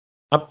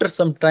 After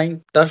some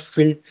time, turf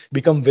field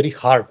become very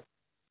hard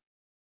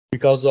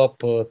because of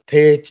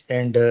thatch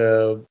and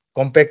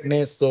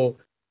compactness. So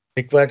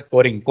required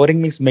coring.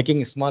 Coring means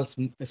making small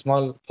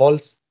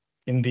holes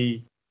in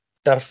the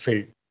turf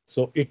field.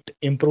 So it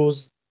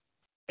improves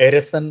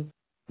aeration,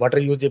 water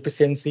use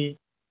efficiency.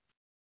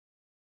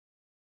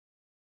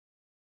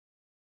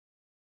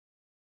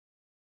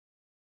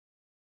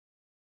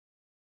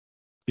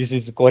 This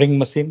is coring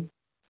machine,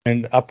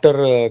 and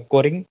after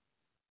coring,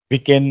 we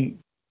can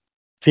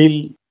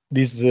fill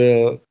this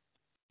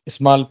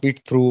small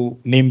pit through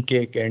neem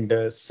cake and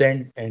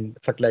sand and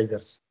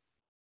fertilizers.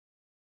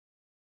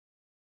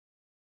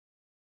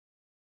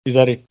 These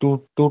are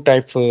two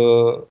type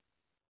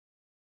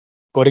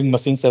coring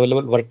machines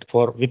available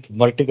for with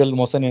vertical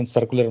motion and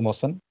circular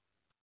motion.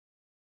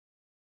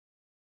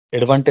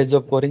 Advantage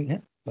of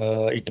coring,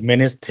 it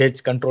manages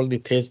thatch, control the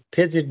thatch.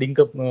 Thatch is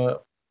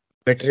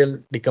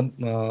material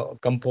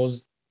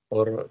compose,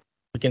 or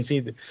we can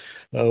see the,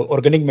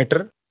 organic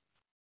matter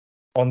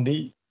on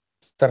the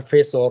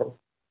surface or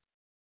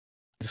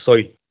the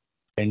soil,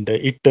 and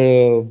it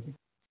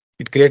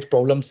creates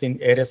problems in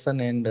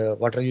aeration and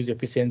water use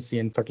efficiency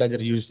and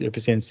fertilizer use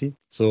efficiency.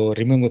 So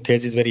removing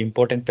thatch is very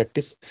important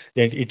practice.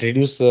 Then it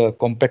reduce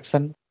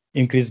compaction,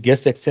 increase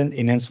gas exchange,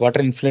 enhance water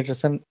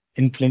infiltration,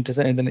 and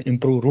then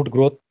improve root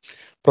growth.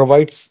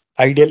 Provides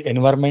ideal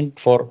environment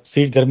for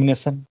seed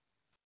germination.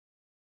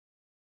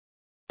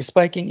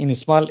 Spiking in a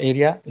small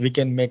area, we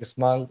can make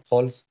small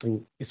holes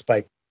through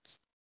spike.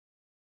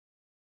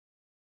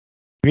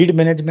 Weed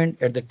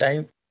management at the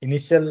time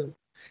initial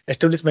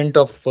establishment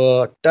of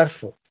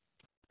turf,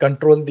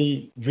 control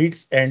the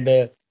weeds,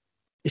 and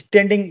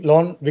standing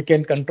lawn, we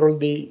can control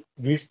the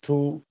weeds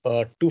through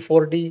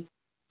 2,4-D,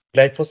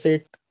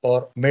 glyphosate,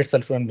 or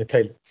metsulfuron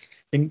methyl.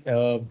 In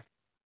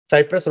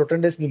Cypress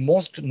rotunda is the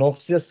most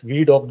noxious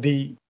weed of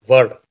the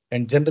world,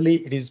 and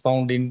generally it is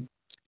found in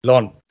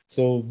lawn.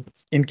 So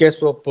in case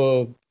of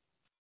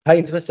high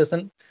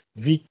infestation,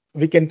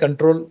 we can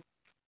control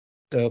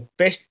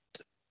pest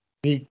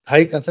the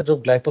high concentration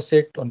of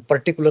glyphosate on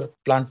particular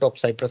plant of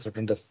Cypress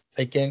rotundus.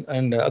 I can,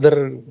 and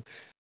other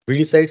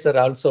weedicides are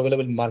also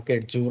available in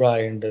market, Jura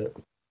and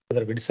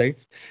other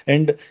weedicides.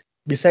 And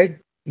beside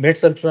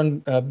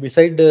metsulfuron,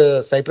 beside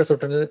Cypress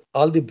rotundus,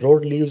 all the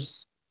broad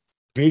leaves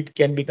weed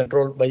can be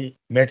controlled by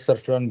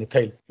metsulfuron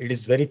methyl. It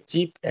is very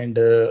cheap and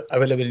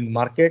available in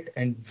market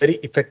and very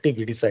effective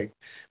weedicide.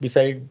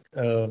 Beside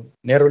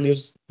narrow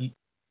leaves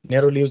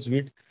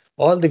weed,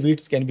 all the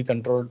weeds can be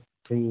controlled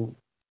through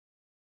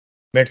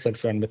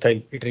metsulfuron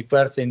methyl. It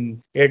requires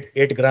in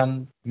 8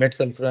 gram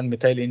metsulfuron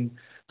methyl in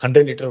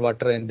 100-liter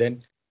water and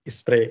then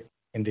spray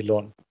in the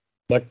lawn.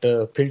 But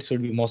field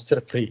should be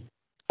moisture free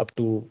up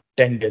to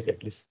 10 days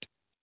at least.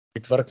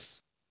 It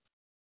works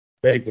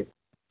very good.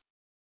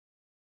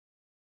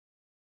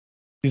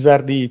 These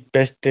are the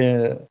pests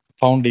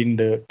found in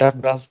the turf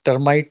grass,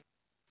 termite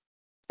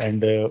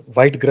and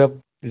white grub.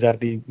 These are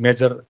the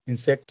major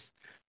insects.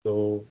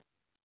 So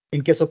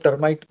in case of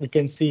termite, we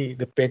can see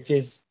the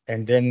patches,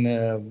 and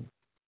then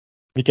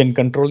we can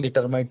control the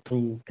termite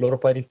through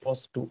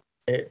chloropyrifos to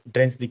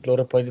drench the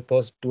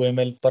chloropyrifos 2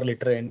 ml per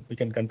liter, and we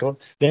can control.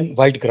 Then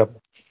white grub.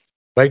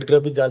 White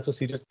grub is also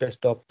serious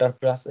pest of turf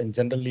grass, and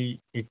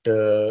generally it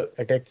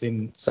attacks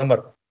in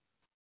summer.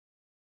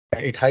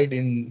 It hides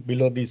in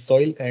below the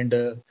soil, and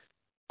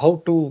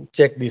how to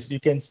check this? You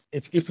can,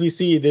 if we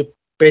see the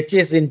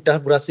patches in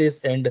turf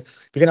grasses, and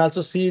we can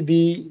also see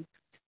the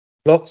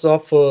flocks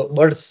of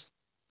birds,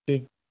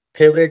 the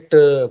favorite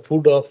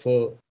food of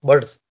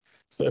birds.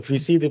 So if we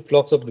see the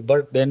flocks of the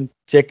bird, then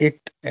check it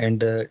and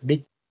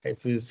dig.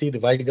 If we see the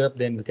white grub,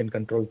 then we can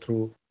control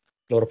through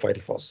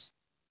chloropyrifos.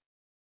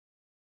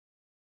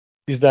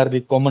 These are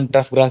the common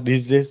turf grass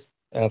diseases.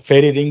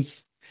 fairy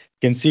rings.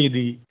 You can see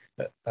the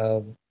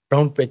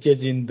brown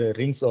patches in the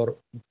rings or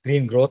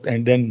green growth,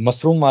 and then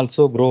mushroom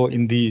also grow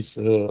in these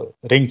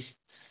rings.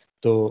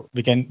 So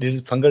we can, this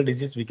is fungal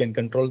disease, we can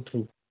control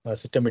through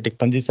systematic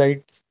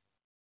fungicides.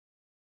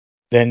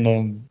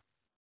 Then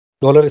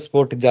dollar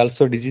spot is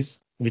also disease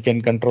we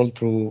can control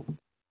through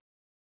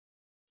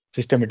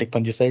systematic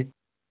fungicide.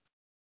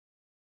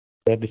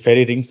 There are the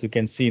fairy rings you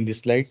can see in this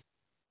slide.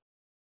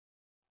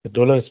 The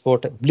dollar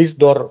spot,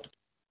 bleached or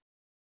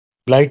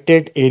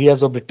blighted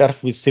areas of the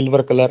turf with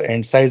silver color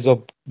and size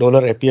of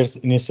dollar appears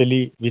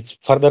initially, which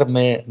further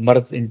may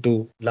merge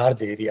into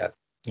large area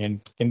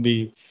and can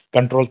be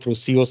controlled through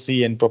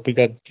COC and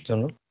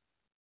propagation.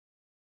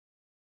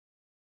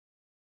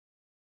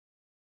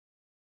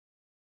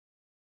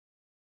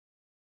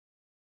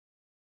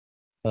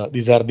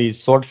 These are the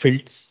sod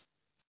fields,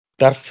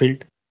 turf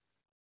field.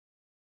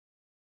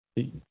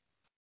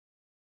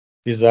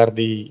 These are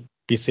the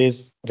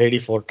pieces ready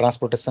for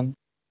transportation.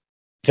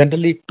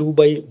 Generally, 2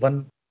 by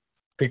 1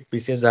 feet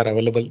pieces are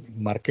available in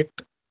market,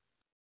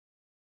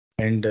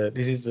 and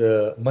this is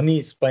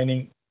money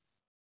spinner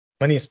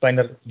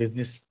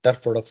business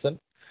turf production,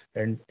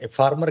 and a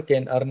farmer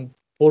can earn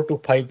 4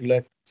 to 5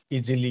 lakhs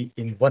easily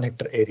in 1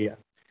 hectare area.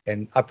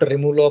 And after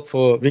removal of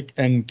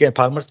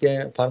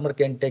farmer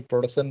can take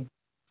production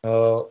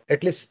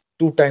at least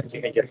 2 times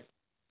in a year.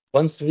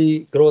 Once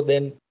we grow,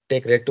 then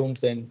take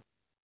returns and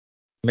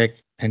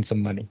make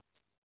handsome money.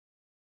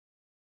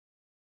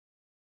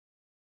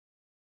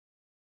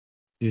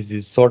 This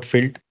is sod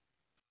field.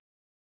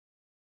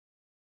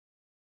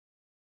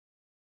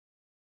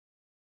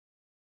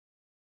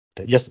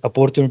 Yes,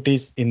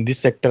 opportunities in this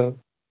sector.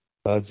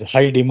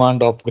 High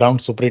demand of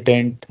ground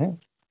superintendent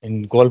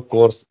in golf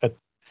course,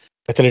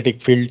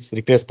 athletic fields,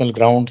 recreational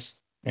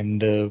grounds,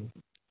 and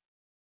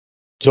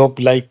job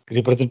like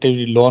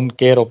representative, lawn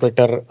care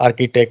operator,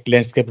 architect,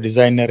 landscape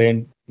designer,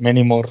 and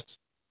many more.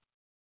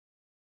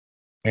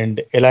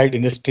 And allied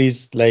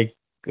industries like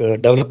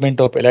development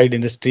of allied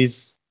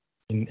industries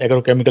in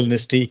agrochemical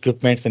industry,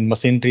 equipments and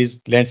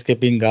machineries,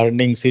 landscaping,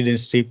 gardening, seed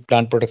industry,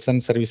 plant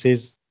production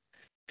services.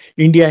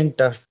 India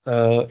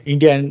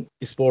and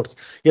sports.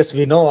 Yes,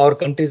 we know our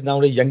country is now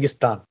the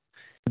youngest.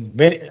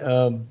 Many,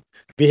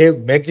 we have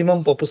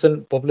maximum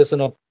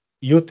population of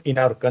youth in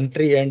our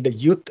country, and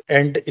youth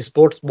and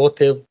sports both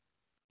have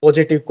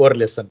positive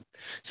correlation.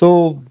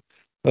 So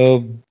uh,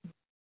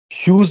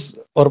 huge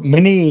or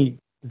many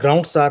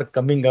grounds are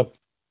coming up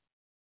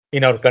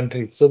in our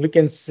country. So we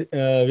can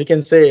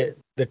say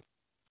the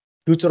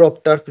future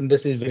of turf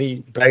industry is very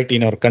bright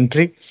in our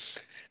country.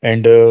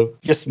 And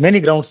yes,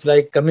 many grounds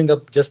like coming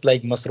up just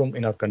like mushroom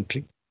in our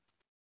country.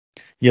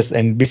 Yes,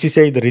 and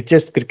BCCI, the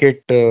richest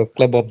cricket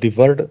club of the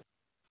world.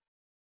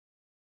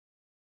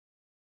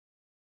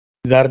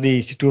 These are the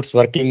institutes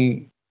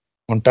working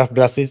on turf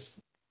grasses.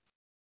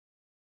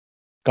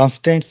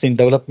 Constraints in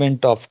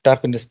development of turf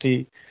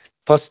industry.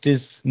 First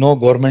is no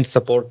government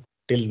support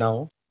till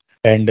now,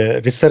 and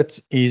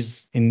research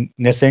is in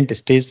nascent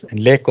stage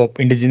and lack of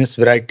indigenous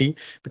variety,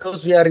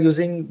 because we are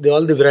using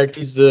all the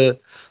varieties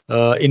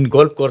in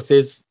golf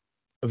courses.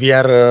 We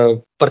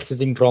are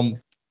purchasing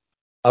from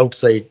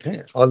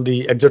outside all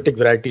the exotic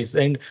varieties,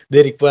 and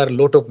they require a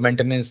lot of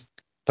maintenance,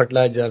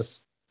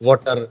 fertilizers,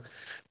 water.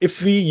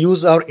 If we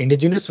use our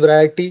indigenous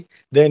variety,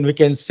 then we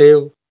can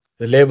save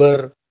the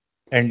labor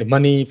and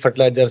money,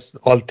 fertilizers,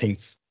 all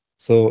things.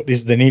 So this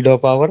is the need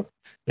of our,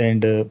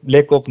 and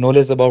lack of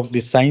knowledge about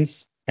the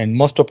science, and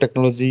most of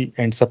technology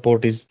and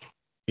support is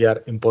we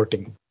are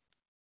importing.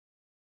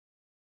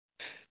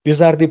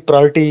 These are the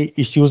priority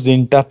issues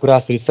in tough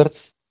grass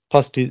research.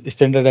 First is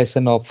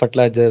standardization of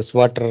fertilizers,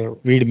 water,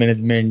 weed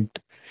management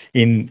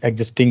in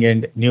existing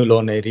and new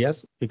lawn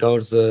areas,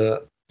 because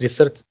our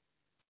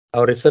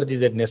research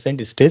is at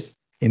nascent stage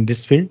in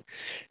this field.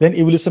 Then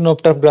evolution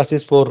of tough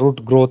grasses for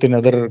root growth in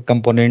other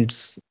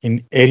components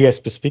in area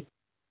specific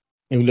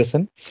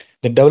evolution.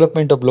 The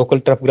development of local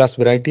tough grass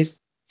varieties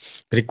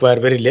require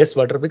very less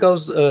water,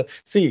 because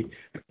see,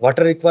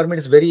 water requirement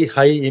is very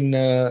high in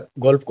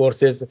golf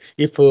courses.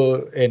 If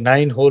a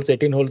 9 holes,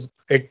 18 holes,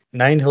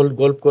 9 hole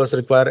golf course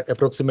require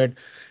approximate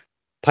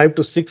 5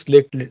 to 6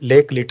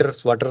 lake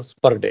liters waters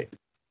per day.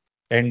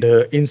 And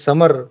in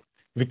summer,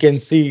 we can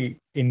see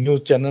in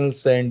news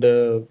channels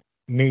and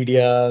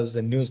medias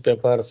and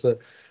newspapers,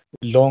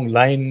 long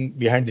line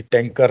behind the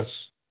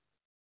tankers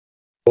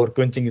for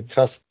quenching the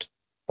thirst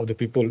of the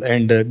people.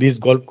 And these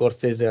golf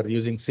courses are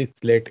using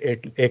 8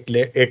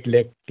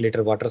 lakh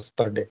waters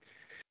per day.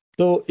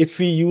 So if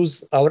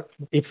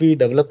we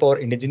develop our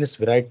indigenous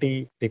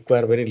variety,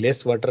 require very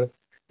less water,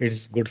 it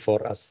is good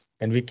for us,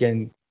 and we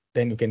can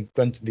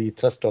quench the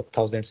thirst of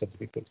thousands of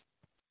people.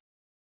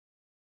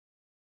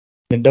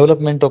 The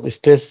development of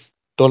stress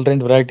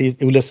tolerant varieties,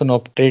 evolution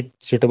of trait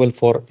suitable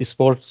for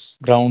sports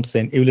grounds,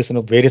 and evolution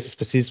of various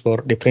species for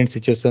different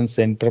situations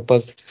and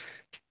purpose.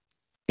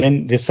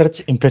 Then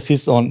research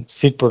emphasis on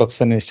seed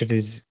production and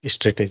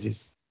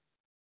strategies.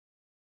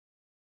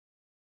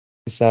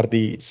 These are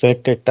the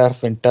selected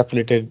turf and turf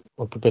related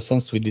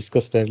occupations we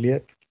discussed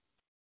earlier.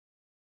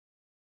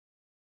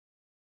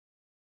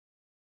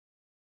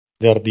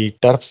 They are the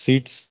turf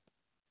seeds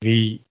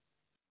we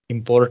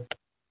import.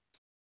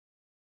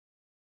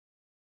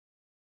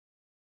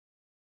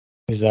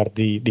 These are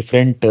the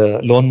different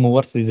lawn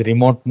mowers. Is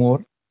remote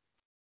mower.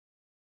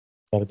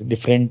 There are the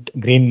different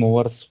green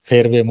mowers,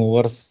 fairway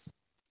mowers,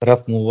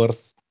 rough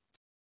mowers.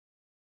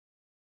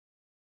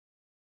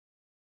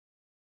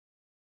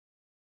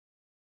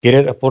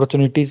 Career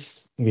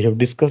opportunities we have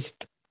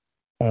discussed.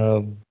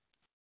 Turf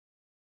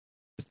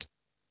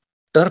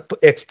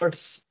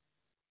experts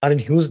are in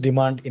huge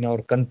demand in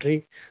our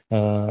country.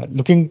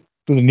 Looking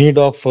to the need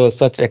of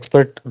such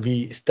expert,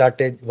 we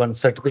started one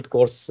certificate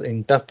course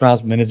in turf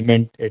plants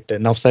management at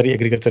Navsari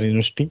Agriculture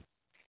University.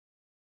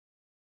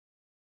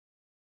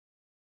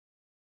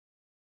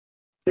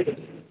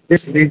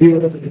 This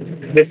video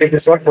related to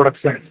short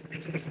production.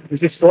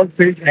 This is short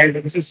field and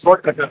this is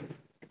short cutter.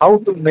 How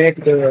to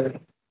make the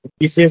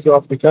pieces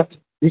of the cut.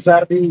 These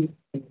are the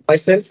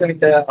myself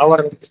and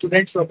our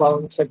students of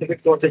our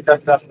certificate course in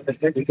turf plants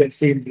management. You can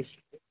see in this.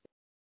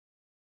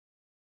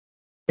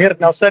 Here,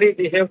 Navsari,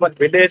 we have one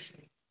village.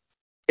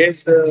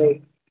 Is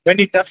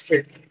many turf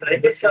field.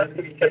 Rivals are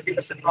the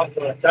cultivation of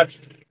turf.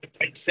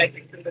 And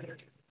second,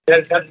 they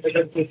are done to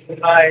Pune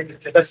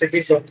and other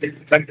cities of the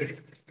country.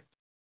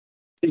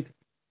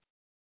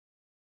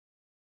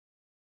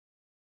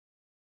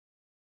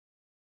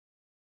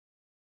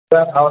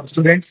 Our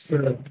students,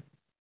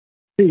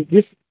 see,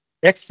 this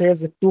X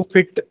has a 2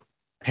 feet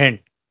hand,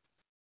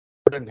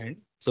 wooden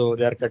hand. So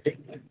they are cutting.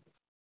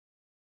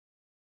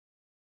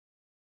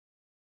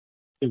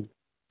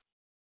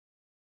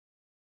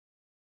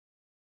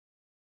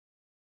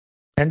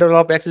 Handle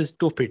of X is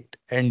 2 feet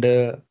and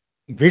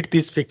width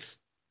is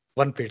fixed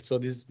 1 feet. So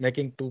this is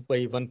making 2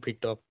 by 1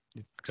 feet of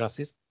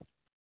grasses.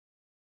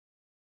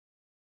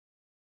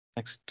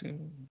 Next.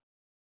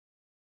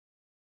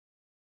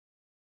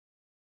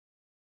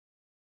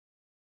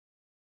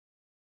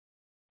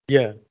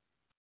 Yeah.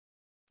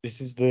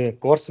 This is the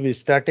course we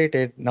started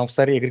at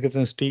Navsari Agriculture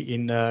University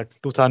in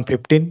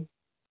 2015.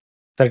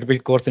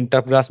 Certificate course in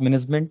turf grass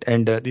management,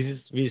 and this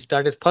is we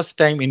started first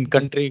time in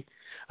country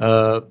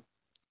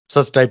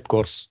such type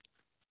course.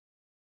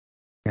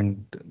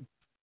 And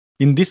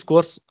in this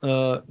course,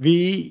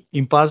 we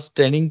impart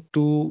training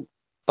to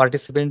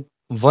participant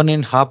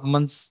 1.5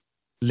 months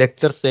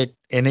lectures at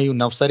NAU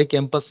Navsari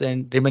campus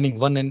and remaining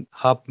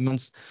 1.5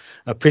 months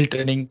field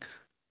training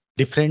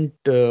different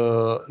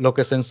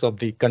locations of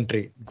the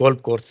country,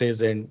 golf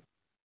courses and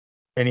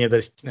any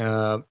other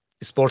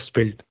sports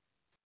field.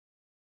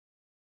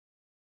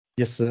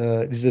 Yes,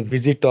 this is a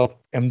visit of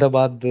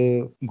Ahmedabad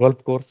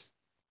golf course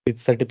with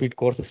certificate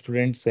course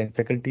students and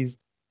faculties.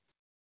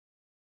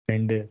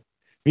 And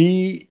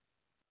we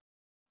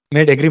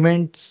made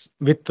agreements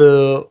with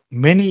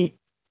many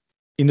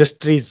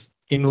industries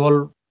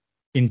involved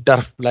in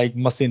turf, like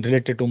machine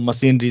related to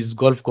machineries,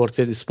 golf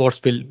courses, sports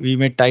field. We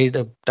may tie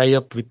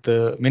up with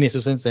many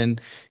associations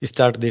and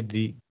started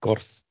the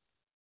course.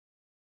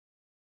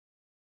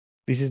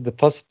 This is the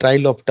first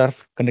trial of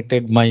turf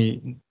conducted my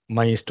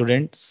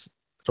students.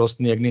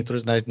 Rosni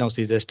Agnihotra, right now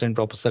she is assistant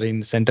professor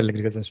in Central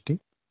Agriculture University.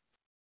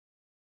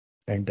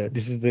 And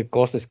this is the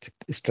course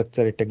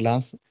structure at a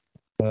glance.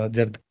 There are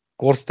the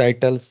course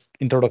titles,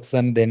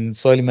 introduction, then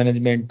soil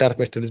management, turf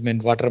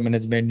establishment, water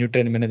management,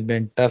 nutrient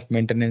management, turf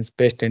maintenance,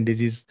 pest and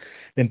disease,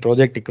 then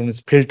project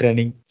economics, field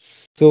training.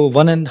 So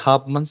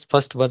 1.5 months,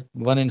 first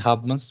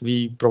 1.5 months,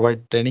 we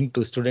provide training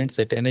to students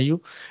at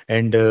NIU,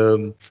 and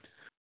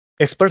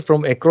experts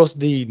from across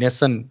the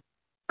nation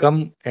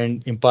come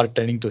and impart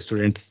training to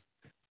students.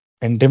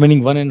 And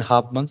remaining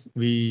 1.5 months,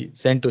 we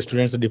send to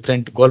students to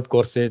different golf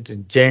courses,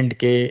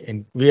 J&K,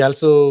 and we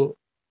also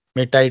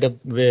may tie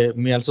up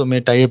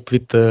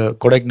with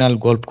Kodaikanal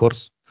golf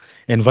course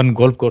and one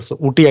golf course.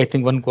 Uti, I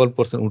think one golf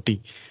course in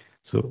Uti.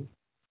 So,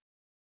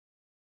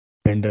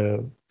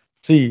 and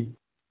see,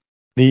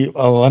 the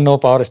one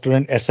of our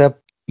student, SF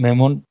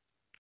Memon,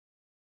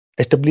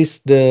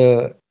 established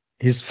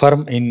his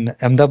firm in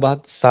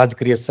Ahmedabad, Saj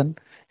Creation,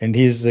 and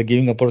he is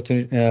giving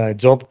opportunity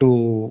job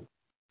to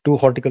two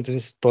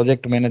horticulturist,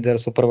 project manager,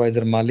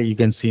 supervisor, Mali. You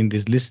can see in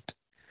this list.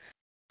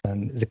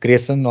 And the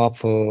creation of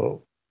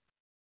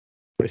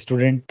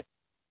student.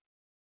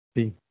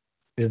 See,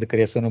 this is the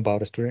creation of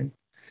our student.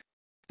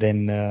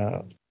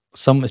 Then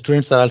some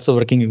students are also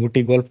working in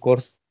UT golf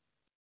course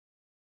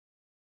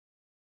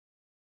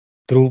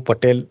through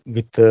Patel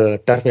with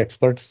turf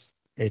experts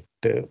at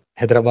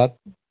Hyderabad.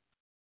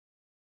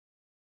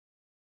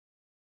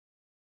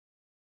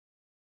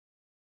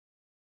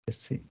 Let's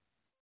see.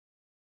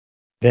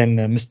 Then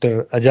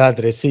Mr. Ajad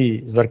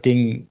Resi is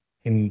working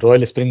in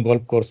Royal Spring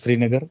Golf Course,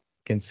 Srinagar. You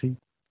can see.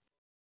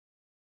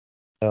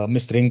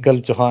 Mr.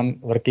 Rinkal Chauhan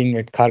working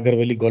at Khargar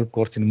Valley Golf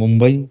Course in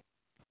Mumbai.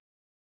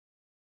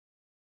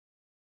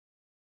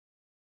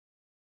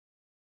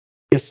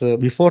 Yes,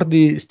 before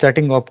the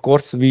starting of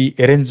course, we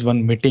arranged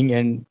one meeting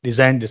and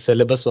designed the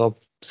syllabus of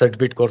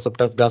certificate course of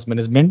turf grass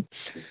management.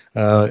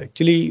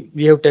 Actually,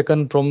 we have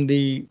taken from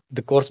the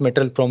course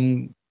material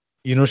from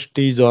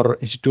universities or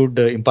institute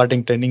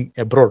imparting training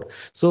abroad.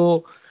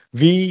 So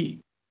we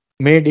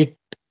made it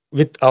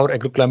with our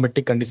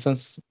agroclimatic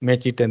conditions,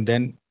 match it, and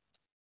then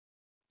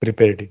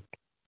prepared it.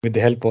 With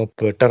the help of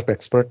turf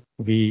expert,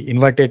 we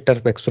invited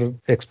turf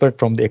expert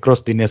from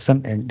across the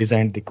nation and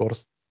designed the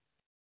course.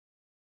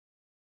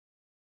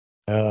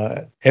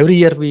 Every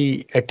year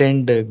we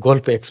attend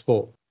Golf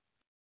Expo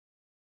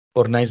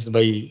organized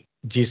by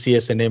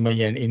GCS,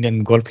 NMI, and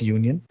Indian Golf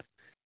Union.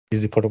 These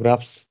are the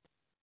photographs.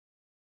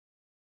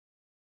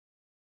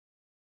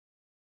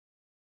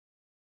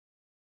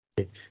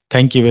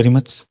 Thank you very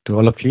much to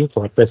all of you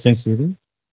for patience hearing.